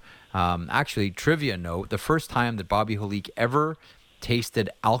Cup. Actually, trivia note, the first time that Bobby Holik ever tasted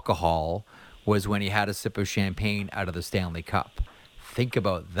alcohol was when he had a sip of champagne out of the Stanley Cup. Think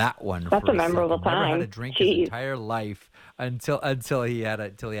about that one. That's a memorable time. Never had a drink his entire life until he had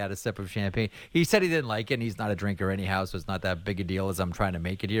a sip of champagne. He said he didn't like it, and he's not a drinker anyhow, so it's not that big a deal as I'm trying to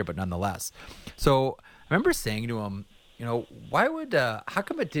make it here, but nonetheless. So I remember saying to him, you know, how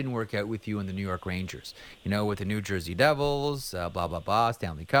come it didn't work out with you in the New York Rangers? You know, with the New Jersey Devils, blah, blah, blah,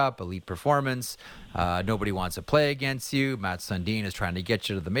 Stanley Cup, elite performance. Nobody wants to play against you. Matt Sundin is trying to get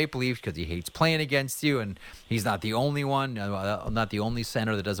you to the Maple Leafs because he hates playing against you, and he's not the only one, not the only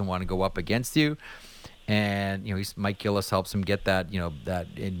center that doesn't want to go up against you. And, you know, Mike Gillis helps him get that, you know, that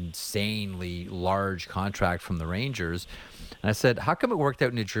insanely large contract from the Rangers. And I said, how come it worked out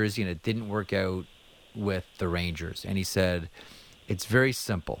in New Jersey and it didn't work out with the Rangers? And he said, it's very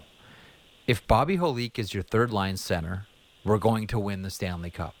simple. If Bobby Holik is your third line center, we're going to win the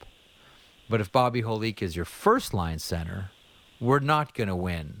Stanley Cup. But if Bobby Holik is your first line center, we're not going to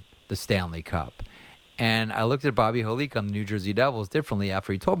win the Stanley Cup. And I looked at Bobby Holik on the New Jersey Devils differently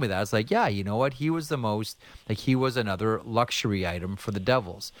after he told me that. I was like, yeah, you know what? He was he was another luxury item for the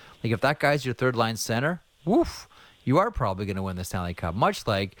Devils. Like, if that guy's your third line center, woof, you are probably going to win the Stanley Cup. Much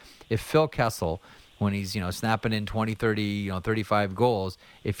like if Phil Kessel, when he's, you know, snapping in 20, 30, you know, 35 goals,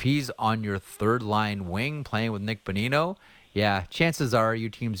 if he's on your third line wing playing with Nick Bonino, yeah, chances are your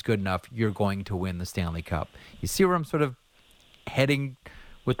team's good enough, you're going to win the Stanley Cup. You see where I'm sort of heading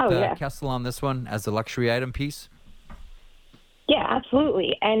with Kessel on this one as a luxury item piece? Yeah,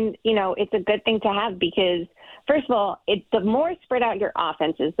 absolutely. And, you know, it's a good thing to have because, first of all, the more spread out your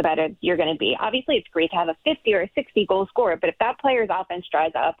offense is, the better you're going to be. Obviously, it's great to have a 50 or a 60 goal scorer, but if that player's offense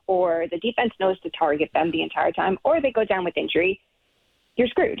dries up or the defense knows to target them the entire time or they go down with injury, you're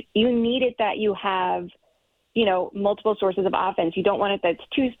screwed. You need it that you have multiple sources of offense. You don't want it that's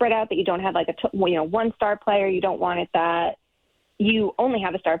too spread out, that you don't have like one star player. You don't want it that you only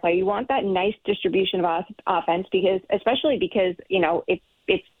have a star player. You want that nice distribution of offense especially because, if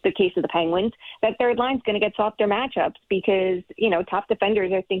it's the case of the Penguins, that third line's going to get softer matchups because, top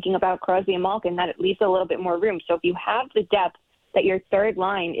defenders are thinking about Crosby and Malkin, that it leaves a little bit more room. So if you have the depth that your third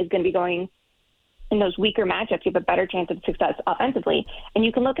line is going to be going in those weaker matchups, you have a better chance of success offensively. And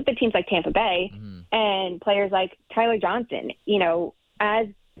you can look at the teams like Tampa Bay and players like Tyler Johnson. As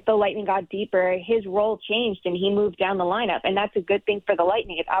the Lightning got deeper, his role changed and he moved down the lineup. And that's a good thing for the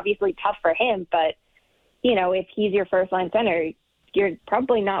Lightning. It's obviously tough for him, but, if he's your first line center, you're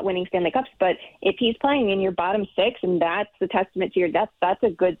probably not winning Stanley Cups. But if he's playing in your bottom six and that's the testament to your depth, that's a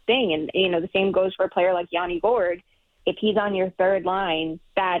good thing. And, the same goes for a player like Yanni Gourde. If he's on your third line,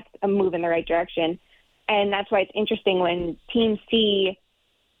 that's a move in the right direction. And that's why it's interesting when teams see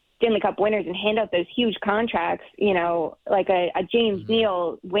Stanley Cup winners and hand out those huge contracts, like a James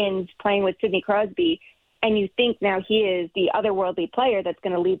Neal wins playing with Sidney Crosby, and you think now he is the otherworldly player that's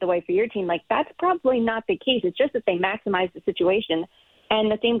going to lead the way for your team. Like, that's probably not the case. It's just that they maximize the situation. And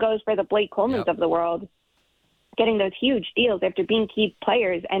the same goes for the Blake Colemans of the world, getting those huge deals after being key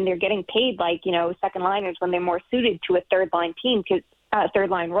players, and they're getting paid like, second liners when they're more suited to a third line team, third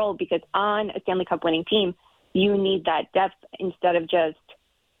line role, because on a Stanley Cup winning team, you need that depth instead of just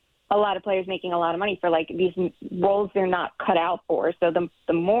a lot of players making a lot of money for like these roles they're not cut out for. So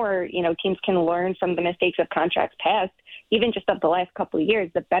the more, teams can learn from the mistakes of contracts past, even just of the last couple of years,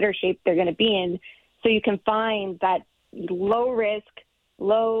 the better shape they're going to be in. So you can find that low risk,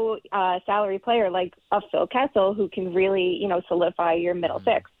 low salary player like a Phil Kessel who can really, solidify your middle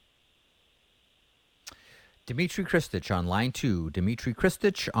six. Dmitry Kristich on line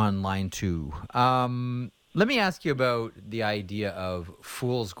two. Let me ask you about the idea of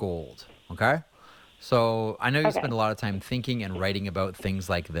fool's gold, okay? So I know you spend a lot of time thinking and writing about things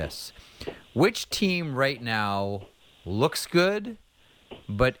like this. Which team right now looks good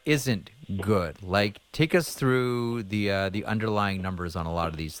but isn't good? Like, take us through the underlying numbers on a lot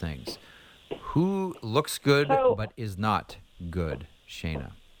of these things. Who looks good but is not good,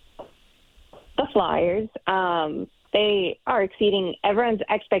 Shayna? The Flyers. They are exceeding everyone's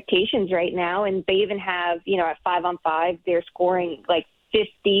expectations right now, and they even have, at 5-on-5, they're scoring like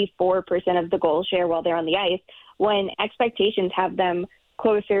 54% of the goal share while they're on the ice, when expectations have them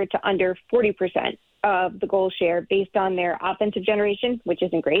closer to under 40% of the goal share based on their offensive generation, which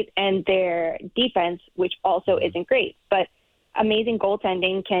isn't great, and their defense, which also isn't great. But amazing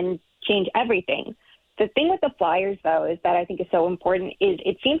goaltending can change everything. The thing with the Flyers, though, is that I think is so important is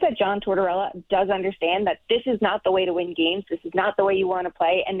it seems that John Tortorella does understand that this is not the way to win games. This is not the way you want to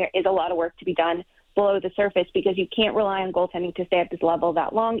play, and there is a lot of work to be done below the surface because you can't rely on goaltending to stay at this level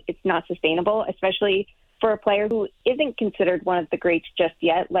that long. It's not sustainable, especially for a player who isn't considered one of the greats just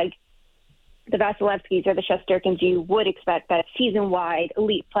yet, like the Vasilevskis or the Shesterkins you would expect that season-wide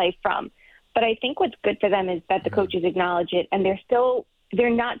elite play from. But I think what's good for them is that the coaches acknowledge it, and they're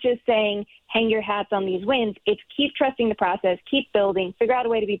not just saying, hang your hats on these wins. It's keep trusting the process, keep building, figure out a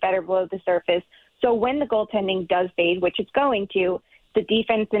way to be better below the surface. So when the goaltending does fade, which it's going to, the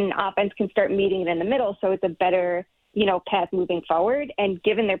defense and offense can start meeting it in the middle. So it's a better, path moving forward. And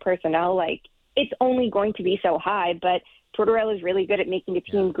given their personnel, like, it's only going to be so high, but Tortorella is really good at making a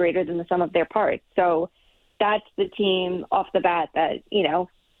team greater than the sum of their parts. So that's the team off the bat that,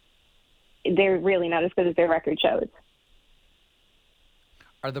 they're really not as good as their record shows.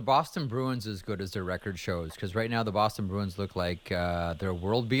 Are the Boston Bruins as good as their record shows? Because right now the Boston Bruins look like they're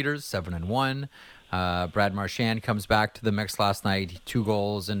world beaters, 7-1. Brad Marchand comes back to the mix last night, 2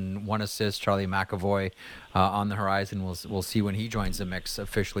 goals and 1 assist. Charlie McAvoy on the horizon. We'll see when he joins the mix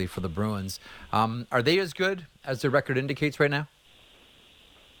officially for the Bruins. Are they as good as their record indicates right now?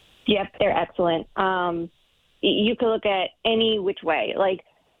 Yep, they're excellent. You could look at any which way. Like,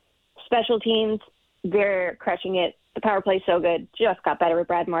 special teams, they're crushing it. The power play is so good. Just got better with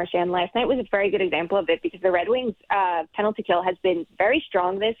Brad Marchand. Last night was a very good example of it because the Red Wings penalty kill has been very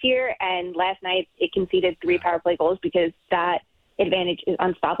strong this year, and last night it conceded 3 power play goals because that advantage is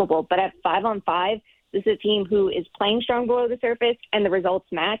unstoppable. But at 5-on-5, this is a team who is playing strong below the surface, and the results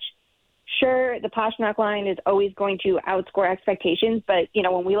match. Sure, the Pastrnak line is always going to outscore expectations, but,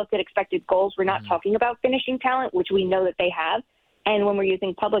 when we look at expected goals, we're not talking about finishing talent, which we know that they have. And when we're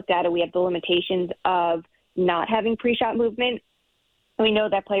using public data, we have the limitations of not having pre-shot movement. We know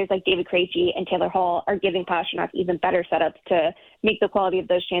that players like David Krejci and Taylor Hall are giving Pastrnak even better setups to make the quality of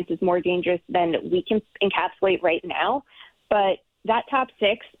those chances more dangerous than we can encapsulate right now. But that top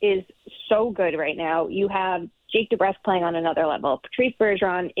 6 is so good right now. You have Jake DeBrusk playing on another level. Patrice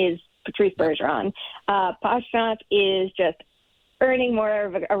Bergeron is Patrice Bergeron. Pastrnak is just earning more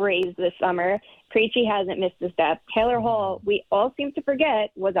of a raise this summer. Krejci hasn't missed a step. Taylor Hall, we all seem to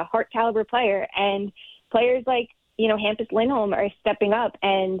forget, was a Hart caliber player, and players like, Hampus Lindholm are stepping up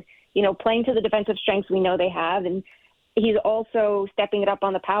and, playing to the defensive strengths we know they have. And he's also stepping it up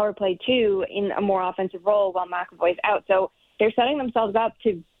on the power play too in a more offensive role while McAvoy's out. So they're setting themselves up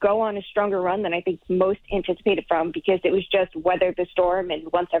to go on a stronger run than I think most anticipated from, because it was just weather the storm,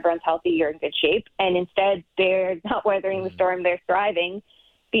 and once everyone's healthy, you're in good shape. And instead, they're not weathering the storm, they're thriving.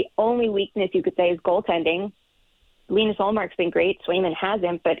 The only weakness you could say is goaltending. Linus Ullmark's been great, Swayman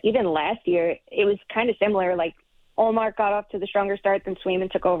hasn't, but even last year, it was kind of similar. Like, Ullmark got off to the stronger start, then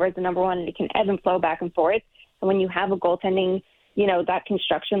Swayman took over as the number one, and it can ebb and flow back and forth. And when you have a goaltending, that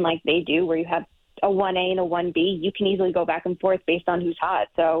construction like they do, where you have a 1A and a 1B, you can easily go back and forth based on who's hot.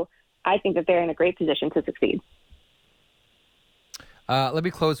 So I think that they're in a great position to succeed. Let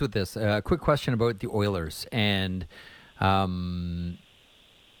me close with this. Quick question about the Oilers and the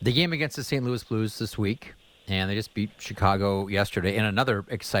game against the St. Louis Blues this week. And they just beat Chicago yesterday in another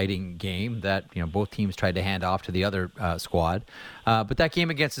exciting game that both teams tried to hand off to the other squad. But that game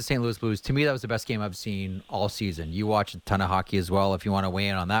against the St. Louis Blues, to me, that was the best game I've seen all season. You watch a ton of hockey as well. If you want to weigh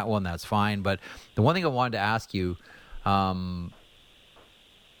in on that one, that's fine. But the one thing I wanted to ask you, how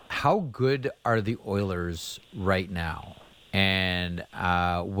good are the Oilers right now? And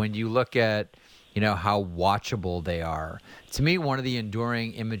when you look at how watchable they are, to me, one of the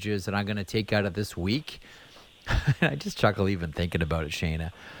enduring images that I'm going to take out of this week, I just chuckle even thinking about it,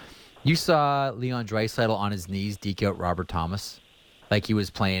 Shayna. You saw Leon Draisaitl on his knees deke out Robert Thomas like he was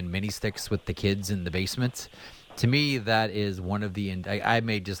playing mini sticks with the kids in the basement. To me, that is one of the... I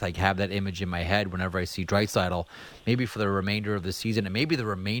may just have that image in my head whenever I see Draisaitl, maybe for the remainder of the season and maybe the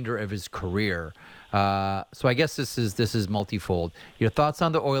remainder of his career. So I guess this is multifold. Your thoughts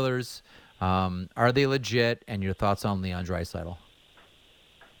on the Oilers? Are they legit? And your thoughts on Leon Draisaitl?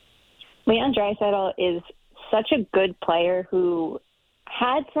 Leon Draisaitl is such a good player who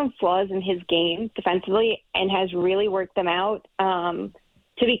had some flaws in his game defensively and has really worked them out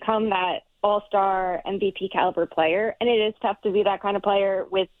to become that all-star MVP caliber player. And it is tough to be that kind of player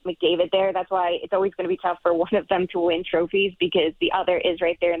with McDavid there. That's why it's always going to be tough for one of them to win trophies, because the other is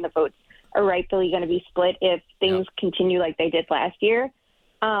right there, and the votes are rightfully going to be split if things continue like they did last year.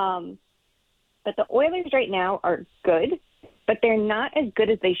 But the Oilers right now are good, but they're not as good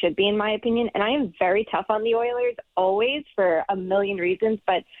as they should be, in my opinion. And I am very tough on the Oilers always for a million reasons,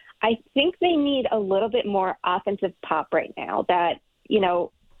 but I think they need a little bit more offensive pop right now. That,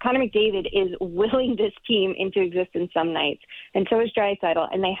 Connor McDavid is willing this team into existence some nights, and so is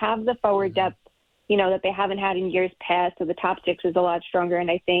Draisaitl. And they have the forward depth, that they haven't had in years past, so the top six is a lot stronger. And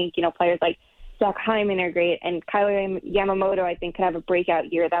I think, players like Zach Hyman are great, and Kyler Yamamoto, I think, could have a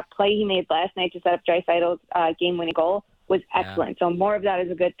breakout year. That play he made last night to set up Draisaitl's game-winning goal was excellent. So more of that is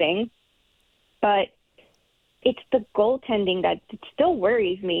a good thing. But it's the goaltending that still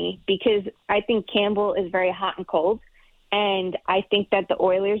worries me, because I think Campbell is very hot and cold. And I think that the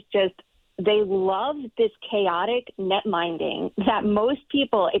Oilers they love this chaotic net minding that most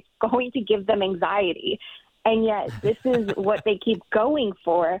people, it's going to give them anxiety. And yet this is what they keep going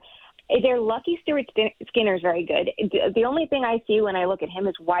for. They're lucky Stuart Skinner is very good. The only thing I see when I look at him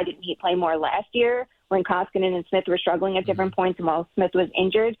is, why didn't he play more last year when Koskinen and Smith were struggling at different points and while Smith was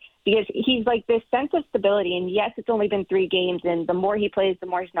injured? Because he's like this sense of stability. And yes, it's only been 3 games, and the more he plays, the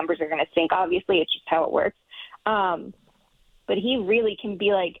more his numbers are going to sink. Obviously, it's just how it works. But he really can be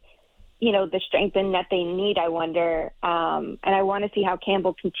the strength in net they need, I wonder. And I want to see how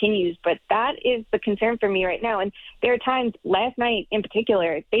Campbell continues. But that is the concern for me right now. And there are times, last night in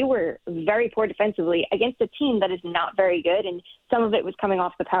particular, they were very poor defensively against a team that is not very good. And some of it was coming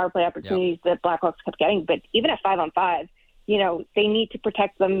off the power play opportunities that Blackhawks kept getting. But even at 5-on-5, they need to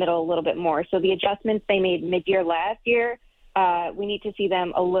protect the middle a little bit more. So the adjustments they made mid-year last year, we need to see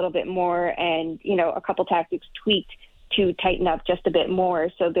them a little bit more, and, a couple tactics tweaked to tighten up just a bit more,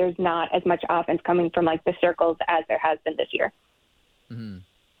 so there's not as much offense coming from the circles as there has been this year. Mm-hmm.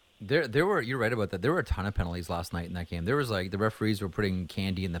 There were, you're right about that. There were a ton of penalties last night in that game. There was the referees were putting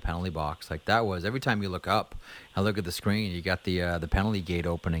candy in the penalty box. That was, every time you look up and look at the screen, you got the penalty gate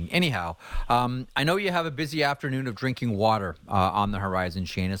opening. Anyhow, I know you have a busy afternoon of drinking water on the horizon,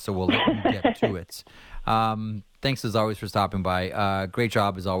 Shayna, so we'll let you get to it. Thanks as always for stopping by. Great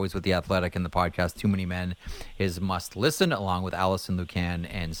job as always with The Athletic and the podcast Too Many Men is Must Listen, along with Allison Lucan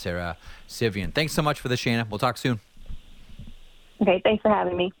and Sarah Sivian. Thanks so much for this, Shayna. We'll talk soon. Okay, thanks for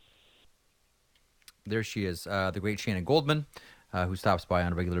having me. There she is, the great Shayna Goldman. who stops by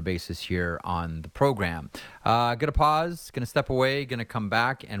on a regular basis here on the program. Going to pause, going to step away, going to come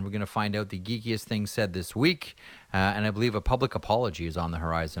back, and we're going to find out the geekiest thing said this week. And I believe a public apology is on the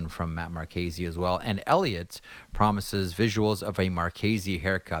horizon from Matt Marchese as well. And Elliot promises visuals of a Marchese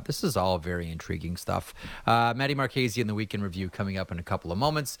haircut. This is all very intriguing stuff. Matty Marchese in the Weekend Review coming up in a couple of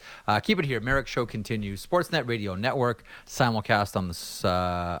moments. Keep it here. Merrick Show continues. Sportsnet Radio Network, simulcast on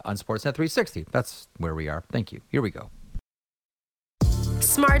Sportsnet 360. That's where we are. Thank you. Here we go.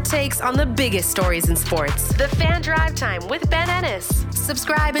 Smart takes on the biggest stories in sports. The Fan Drive Time with Ben Ennis.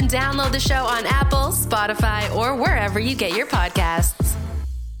 Subscribe and download the show on Apple, Spotify, or wherever you get your podcasts.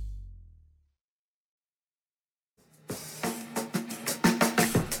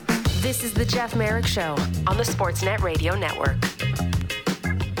 This is the Jeff Merrick Show on the Sportsnet Radio Network.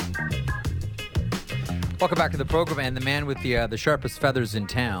 Welcome back to the program, and the man with the sharpest feathers in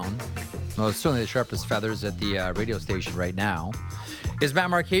town, well, it's certainly the sharpest feathers at the radio station right now, is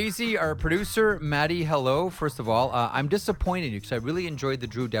Matt Marchese, our producer. Matty, hello. First of all, I'm disappointed in you because I really enjoyed the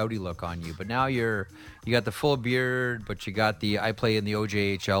Drew Doughty look on you, but now you got the full beard, but you got the I play in the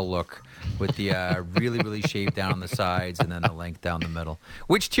OJHL look with the really, really shaved down on the sides and then the length down the middle.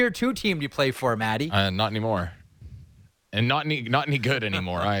 Which Tier 2 team do you play for, Matty? Not anymore. And not any good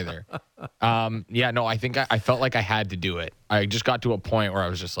anymore either. I think I felt like I had to do it. I just got to a point where I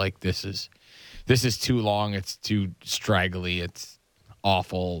was just like, this is too long. It's too straggly. It's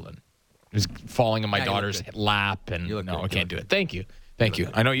awful. And it was falling in my daughter's lap. And no, I can't do it. Thank you. Thank you.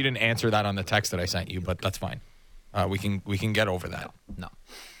 I know you didn't answer that on the text that I sent you, but that's fine. We can get over that. No.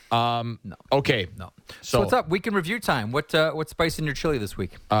 Okay. No. So what's up? Weekend review time. What's spicing your chili this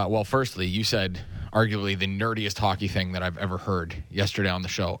week? Well, firstly, you said arguably the nerdiest hockey thing that I've ever heard yesterday on the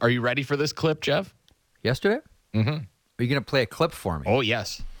show. Are you ready for this clip, Jeff? Yesterday? Mm-hmm. Are you going to play a clip for me? Oh,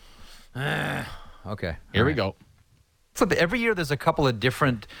 yes. Okay. Here we go. So every year there's a couple of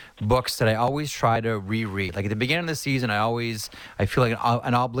different books that I always try to reread. Like at the beginning of the season, I feel like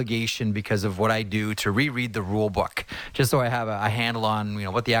an obligation because of what I do to reread the rule book, just so I have a handle on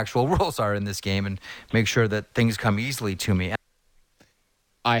what the actual rules are in this game and make sure that things come easily to me.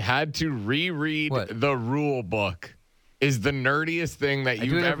 I had to reread the rule book. Is the nerdiest thing that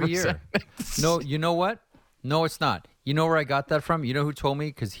you've ever said. No, you know what? No, it's not. You know where I got that from? You know who told me?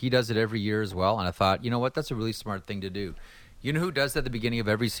 Because he does it every year as well. And I thought, you know what? That's a really smart thing to do. You know who does that at the beginning of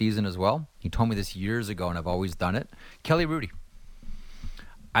every season as well? He told me this years ago, and I've always done it. Kelly Rudy.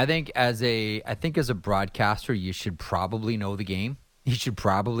 I think as a broadcaster, you should probably know the game. You should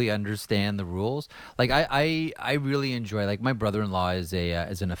probably understand the rules. Like I really enjoy. Like my brother-in-law is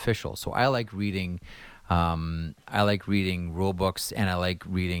an official, so I like reading. I like reading rule books, and I like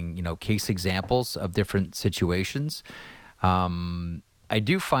reading, case examples of different situations. I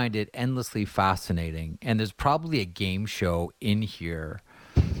do find it endlessly fascinating, and there's probably a game show in here,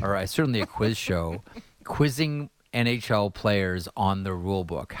 or certainly a quiz show, quizzing NHL players on the rule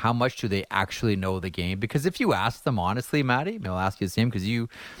book. How much do they actually know the game? Because if you ask them honestly, Matty, I'll ask you the same because you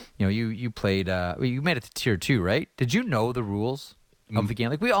played, you made it to Tier 2, right? Did you know the rules of the game?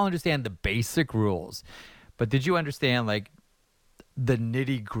 Like we all understand the basic rules, but did you understand like the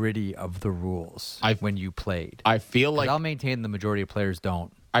nitty gritty of the rules when you played? I feel like I'll maintain the majority of players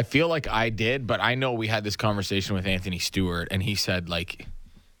don't. I feel like I did, but I know we had this conversation with Anthony Stewart, and he said like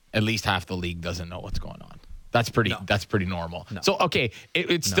at least half the league doesn't know what's going on. That's pretty normal. No. So okay,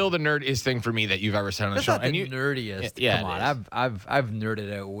 it's still the nerdiest thing for me that you've ever said on the show. Not the nerdiest. Yeah, come on, I've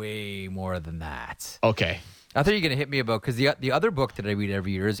nerded out way more than that. Okay. I thought you were going to hit me about, because the other book that I read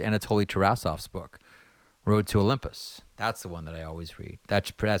every year is Anatoly Tarasov's book, Road to Olympus. That's the one that I always read. That's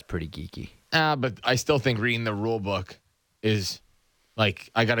pretty geeky. But I still think reading the rule book is like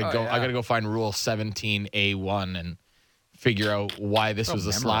I gotta go find Rule 17A1 and figure out why this was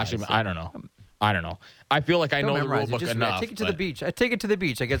a slash. I don't know. I feel like I know the rule book enough. I take it to the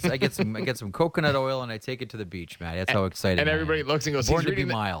beach. I get some coconut oil and I take it to the beach, man. That's how exciting. And everybody looks and goes, "Born to be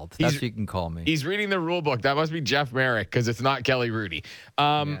mild." That's what you can call me. He's reading the rule book. That must be Jeff Merrick because it's not Kelly Rudy.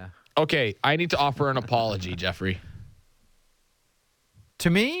 Okay, I need to offer an apology, Jeffrey. To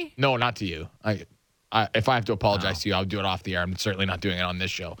me? No, not to you. If I have to apologize to you, I'll do it off the air. I'm certainly not doing it on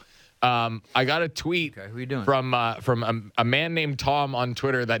this show. I got a tweet from a man named Tom on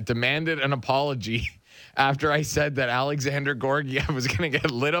Twitter that demanded an apology after I said that Alexander Gorgiev was going to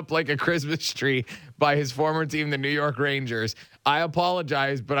get lit up like a Christmas tree by his former team, the New York Rangers. I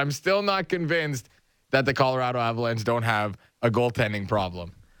apologize, but I'm still not convinced that the Colorado Avalanche don't have a goaltending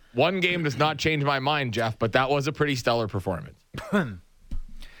problem. One game does not change my mind, Jeff, but that was a pretty stellar performance.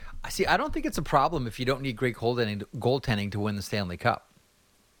 See, I don't think it's a problem if you don't need great goaltending to win the Stanley Cup.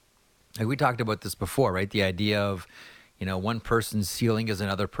 Like we talked about this before, right? The idea of, one person's ceiling is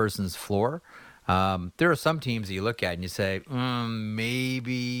another person's floor. There are some teams that you look at and you say,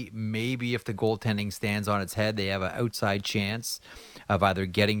 maybe if the goaltending stands on its head, they have an outside chance of either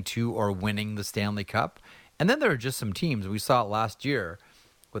getting to or winning the Stanley Cup. And then there are just some teams, we saw it last year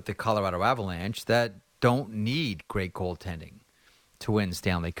with the Colorado Avalanche, that don't need great goaltending to win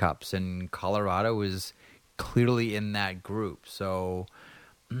Stanley Cups. And Colorado is clearly in that group. So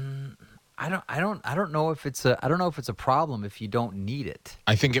I don't know if it's a problem if you don't need it.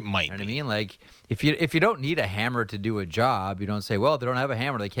 I think it might. You know what I mean? Like if you don't need a hammer to do a job, you don't say, well, they don't have a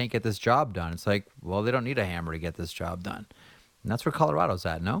hammer, they can't get this job done. It's like, well, they don't need a hammer to get this job done. And that's where Colorado's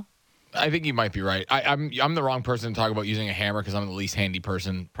at, no? I think you might be right. I'm the wrong person to talk about using a hammer because I'm the least handy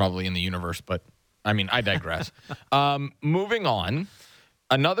person probably in the universe. But I mean, I digress. Moving on.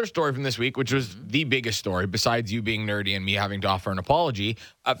 Another story from this week, which was the biggest story, besides you being nerdy and me having to offer an apology,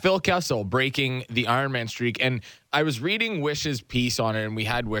 Phil Kessel breaking the Ironman streak. And I was reading Wish's piece on it, and we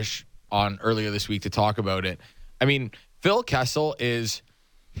had Wish on earlier this week to talk about it. I mean, Phil Kessel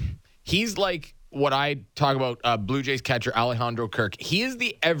he's like what I talk about Blue Jays catcher Alejandro Kirk. He is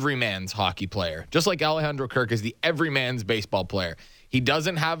the everyman's hockey player, just like Alejandro Kirk is the everyman's baseball player. He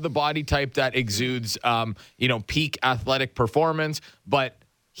doesn't have the body type that exudes, peak athletic performance, but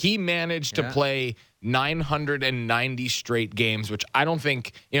he managed to play 990 straight games, which I don't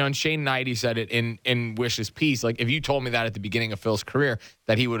think, and Shane Knighty said it in Wish's piece. Like, if you told me that at the beginning of Phil's career,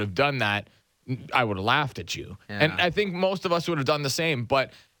 that he would have done that, I would have laughed at you. Yeah. And I think most of us would have done the same.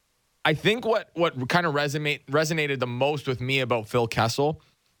 But I think what kind of resonated the most with me about Phil Kessel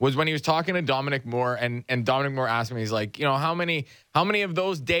was when he was talking to Dominic Moore, and Dominic Moore asked me, he's like, how many of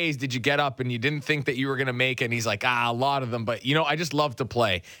those days did you get up and you didn't think that you were going to make it? And he's like, a lot of them, but I just love to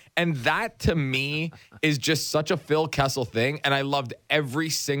play. And that to me is just such a Phil Kessel thing. And I loved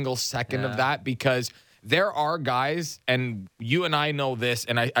every single second of that, because there are guys, and you and I know this,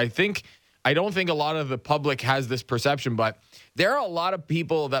 and I don't think a lot of the public has this perception, but there are a lot of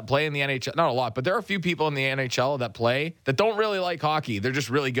people that play in the NHL. Not a lot, but there are a few people in the NHL that play that don't really like hockey. They're just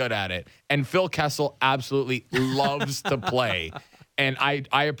really good at it. And Phil Kessel absolutely loves to play. And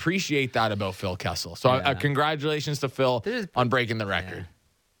I appreciate that about Phil Kessel. So congratulations to Phil on breaking the record. Yeah.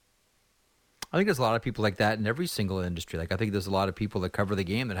 I think there's a lot of people like that in every single industry. Like, I think there's a lot of people that cover the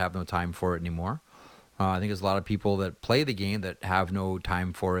game that have no time for it anymore. I think there's a lot of people that play the game that have no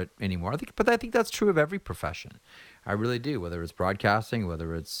time for it anymore. But I think that's true of every profession. I really do, whether it's broadcasting,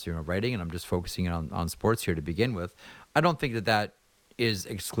 whether it's writing, and I'm just focusing on sports here to begin with. I don't think that is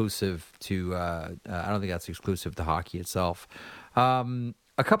exclusive to. I don't think that's exclusive to hockey itself. A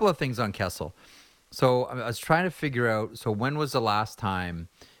couple of things on Kessel. So I was trying to figure out. So when was the last time?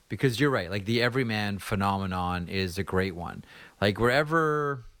 Because you're right. Like, the everyman phenomenon is a great one. Like,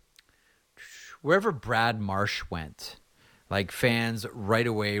 wherever Brad Marsh went, like, fans right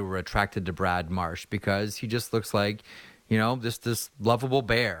away were attracted to Brad Marsh because he just looks like, this lovable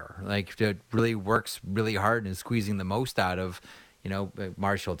bear, like, that really works really hard and is squeezing the most out of,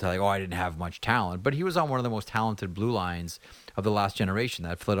 Marsh will tell you, I didn't have much talent, but he was on one of the most talented blue lines of the last generation,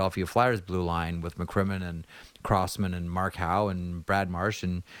 that Philadelphia Flyers blue line with McCrimmon and Crossman and Mark Howe and Brad Marsh,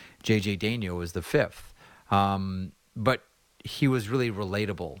 and J.J. Daigneault was the fifth. But he was really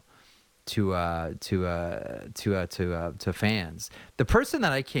relatable to fans. The person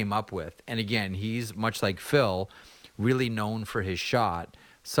that I came up with, and again, he's much like Phil, really known for his shot,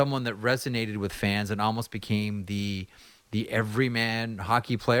 someone that resonated with fans and almost became the everyman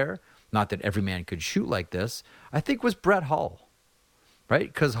hockey player. Not that every man could shoot like this, I think, was Brett Hull, right?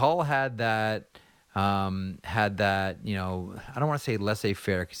 Because Hull had that, I don't want to say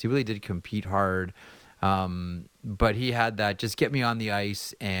laissez-faire, because he really did compete hard. But he had that, just get me on the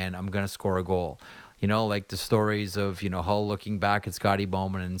ice and I'm going to score a goal. Like the stories of, Hull looking back at Scotty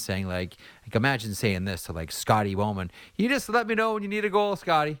Bowman and saying, like imagine saying this to, like, Scotty Bowman, you just let me know when you need a goal,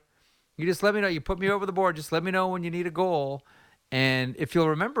 Scotty. You just let me know. You put me over the board. Just let me know when you need a goal. And if you'll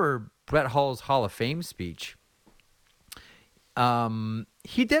remember Brett Hull's Hall of Fame speech,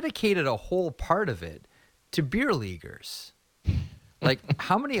 he dedicated a whole part of it to beer leaguers. Like,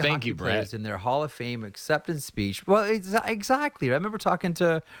 how many hockey players in their Hall of Fame acceptance speech? Well, exactly. I remember talking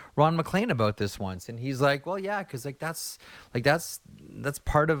to Ron McLean about this once, and he's like, "Well, yeah, because that's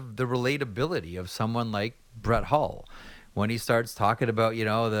part of the relatability of someone like Brett Hull." When he starts talking about,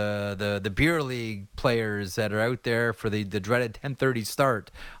 the beer league players that are out there for the dreaded 10:30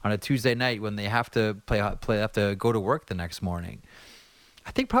 start on a Tuesday night when they have to have to go to work the next morning.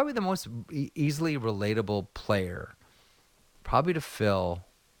 I think probably the most easily relatable player, probably to Phil,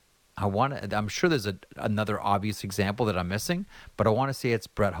 I'm sure there's another obvious example that I'm missing, but I want to say it's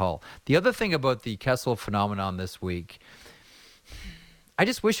Brett Hull. The other thing about the Kessel phenomenon this week, I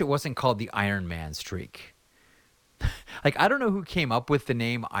just wish it wasn't called the Iron Man streak. Like, I don't know who came up with the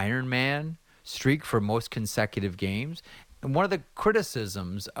name Iron Man streak for most consecutive games. And one of the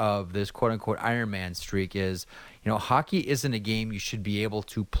criticisms of this quote-unquote Iron Man streak is, hockey isn't a game you should be able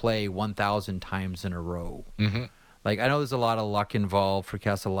to play 1,000 times in a row. Mm-hmm. Like, I know there's a lot of luck involved for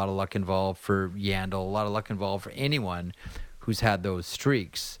Kessel, a lot of luck involved for Yandel, a lot of luck involved for anyone who's had those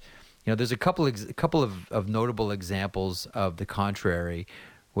streaks. There's a couple of notable examples of the contrary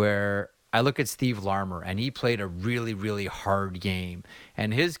where I look at Steve Larmer, and he played a really, really hard game.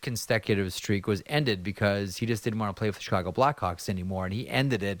 And his consecutive streak was ended because he just didn't want to play with the Chicago Blackhawks anymore, and he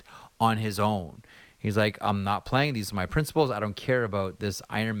ended it on his own. He's like, I'm not playing. These are my principles. I don't care about this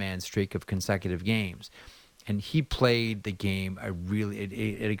Iron Man streak of consecutive games. And he played the game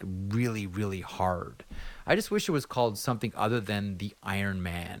really, really hard. I just wish it was called something other than the Iron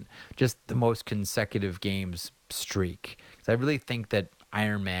Man, just the most consecutive games streak. Because I really think that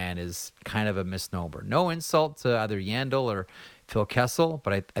Iron Man is kind of a misnomer. No insult to either Yandel or Phil Kessel,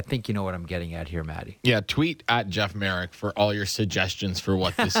 but I think you know what I'm getting at here, Maddie. Yeah, tweet at Jeff Merrick for all your suggestions for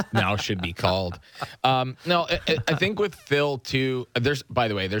what this now should be called. No, I think with Phil, too, there's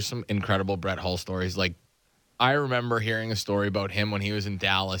some incredible Brett Hull stories. Like, I remember hearing a story about him when he was in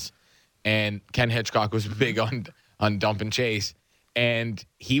Dallas, and Ken Hitchcock was big on dump and chase. And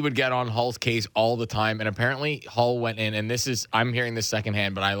he would get on Hull's case all the time. And apparently Hull went in, and I'm hearing this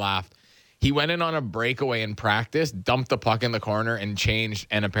secondhand, but I laughed. He went in on a breakaway in practice, dumped the puck in the corner, and changed.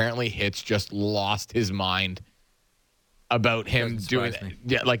 And apparently Hitch just lost his mind about him doing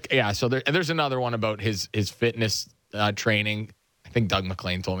that. Yeah, so there's another one about his fitness training. I think Doug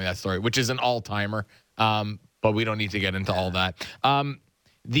McLean told me that story, which is an all-timer. But we don't need to get into all that.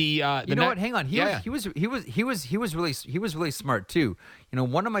 What? Hang on. He was really smart too.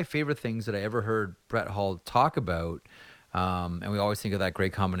 One of my favorite things that I ever heard Brett Hull talk about, and we always think of that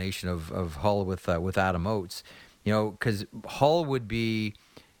great combination of Hull with Adam Oates. Because Hull would be,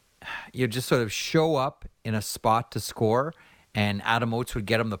 just sort of show up in a spot to score, and Adam Oates would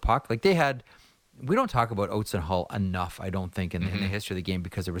get him the puck. Like we don't talk about Oates and Hull enough, I don't think, in the history of the game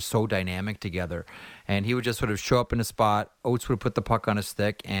because they were so dynamic together. And he would just sort of show up in a spot. Oates would put the puck on a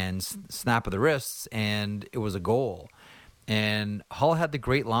stick and snap of the wrists, and it was a goal. And Hull had the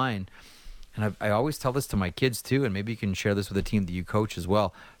great line, and I always tell this to my kids too, and maybe you can share this with the team that you coach as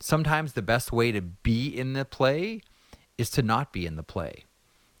well. Sometimes the best way to be in the play is to not be in the play.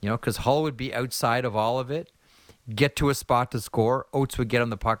 Because Hull would be outside of all of it, get to a spot to score. Oates would get him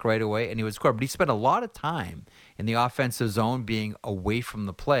the puck right away, and he would score. But he spent a lot of time in the offensive zone being away from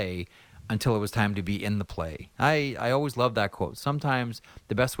the play until it was time to be in the play. I always love that quote. Sometimes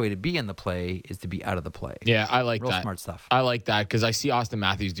the best way to be in the play is to be out of the play. Yeah, I like that. Real smart stuff. I like that because I see Austin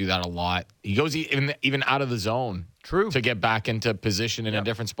Matthews do that a lot. He goes even out of the zone to get back into position in a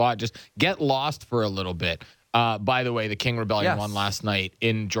different spot. Just get lost for a little bit. By the way, the King Rebellion won last night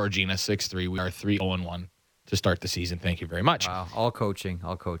in Georgina 6-3. We are 3-0-1. To start the season. Thank you very much. Wow. All coaching.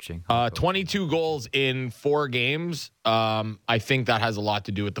 22 goals in 4 games. I think that has a lot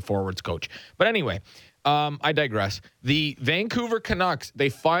to do with the forwards coach. But anyway, I digress. The Vancouver Canucks, they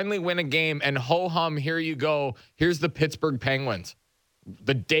finally win a game, and ho-hum, here you go. Here's the Pittsburgh Penguins.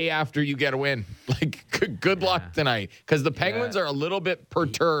 The day after you get a win. Good luck tonight. Because the Penguins are a little bit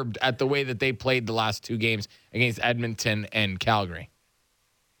perturbed at the way that they played the last 2 games against Edmonton and Calgary.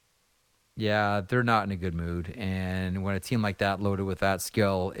 Yeah, they're not in a good mood, and when a team like that, loaded with that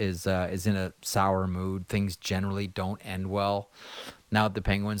skill, is in a sour mood, things generally don't end well. Now the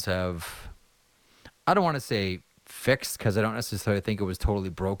Penguins have, I don't want to say fixed because I don't necessarily think it was totally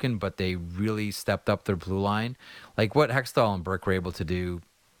broken, but they really stepped up their blue line. Like what Hextall and Burke were able to do.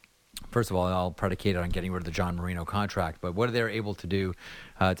 First of all, I'll predicate it on getting rid of the John Marino contract, but what they're able to do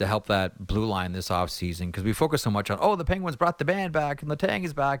to help that blue line this offseason, because we focus so much on, the Penguins brought the band back and Letang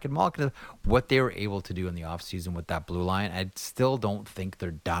is back and Malkin. What they were able to do in the offseason with that blue line, I still don't think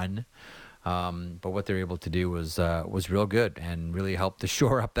they're done. But what they're able to do was real good and really helped to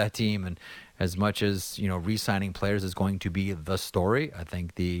shore up that team. And as much as, re-signing players is going to be the story, I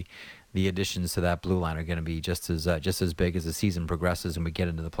think the additions to that blue line are going to be just as big as the season progresses and we get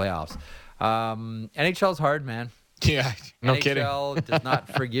into the playoffs. NHL's hard, man. Yeah, no kidding. NHL does not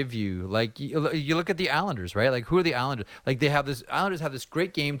forgive you. Like you look at the Islanders, right? Like who are the Islanders? Like Islanders have this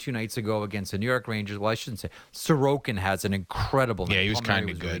great game 2 nights ago against the New York Rangers. Well, I shouldn't say. Sorokin has an incredible night. Yeah, he was kind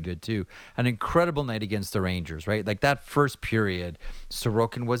of good. Really good too. An incredible night against the Rangers, right? Like that first period,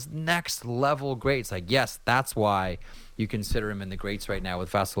 Sorokin was next level great. It's like, yes, that's why you consider him in the greats right now with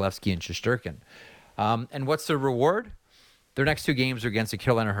Vasilevsky and Shesterkin. And what's the reward? Their next 2 games are against the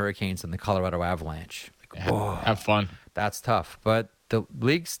Carolina Hurricanes and the Colorado Avalanche. Have fun. That's tough, but the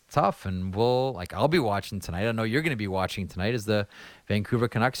league's tough, and I'll be watching tonight. I know you're going to be watching tonight as the Vancouver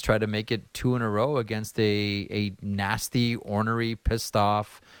Canucks try to make it 2 in a row against a nasty, ornery, pissed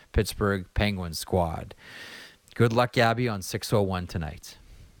off Pittsburgh Penguins squad. Good luck, Gabby, on 601 tonight.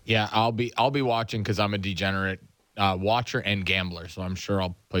 Yeah, I'll be watching because I'm a degenerate watcher and gambler, so I'm sure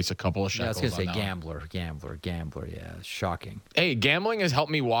I'll place a couple of shekels. I was going to say gambler. Yeah, shocking. Hey, gambling has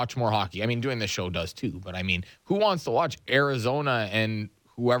helped me watch more hockey. I mean, doing this show does too, but I mean, who wants to watch Arizona and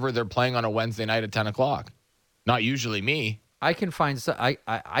whoever they're playing on a Wednesday night at 10 o'clock? Not usually me. I can find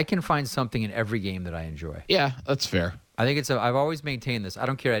I can find something in every game that I enjoy. Yeah, that's fair. I think I've always maintained this. I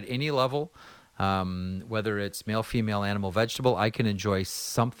don't care at any level, whether it's male, female, animal, vegetable. I can enjoy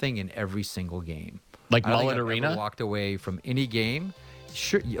something in every single game. Like I don't Mullet think I've Arena? ever walked away from any game.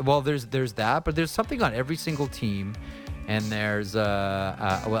 Sure. Well, there's that, but there's something on every single team, and there's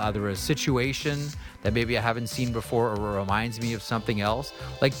either a situation that maybe I haven't seen before or reminds me of something else.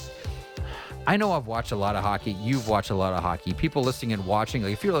 Like, I know I've watched a lot of hockey. You've watched a lot of hockey. People listening and watching,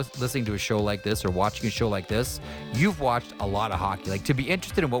 like if you're listening to a show like this or watching a show like this, you've watched a lot of hockey. Like, to be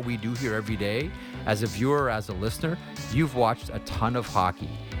interested in what we do here every day, as a viewer, as a listener, you've watched a ton of hockey.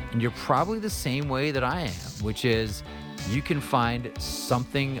 And you're probably the same way that I am, which is you can find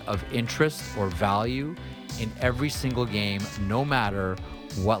something of interest or value in every single game, no matter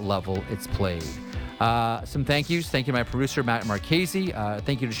what level it's played. Some thank yous. Thank you to my producer, Matt Marchese.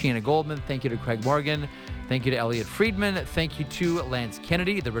 Thank you to Sheena Goldman. Thank you to Craig Morgan. Thank you to Elliot Friedman. Thank you to Lance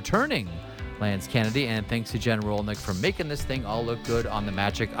Kennedy, the returning Lance Kennedy. And thanks to Jen Rolnick for making this thing all look good on the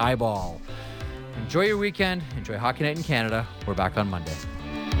Magic Eyeball. Enjoy your weekend. Enjoy Hockey Night in Canada. We're back on Monday.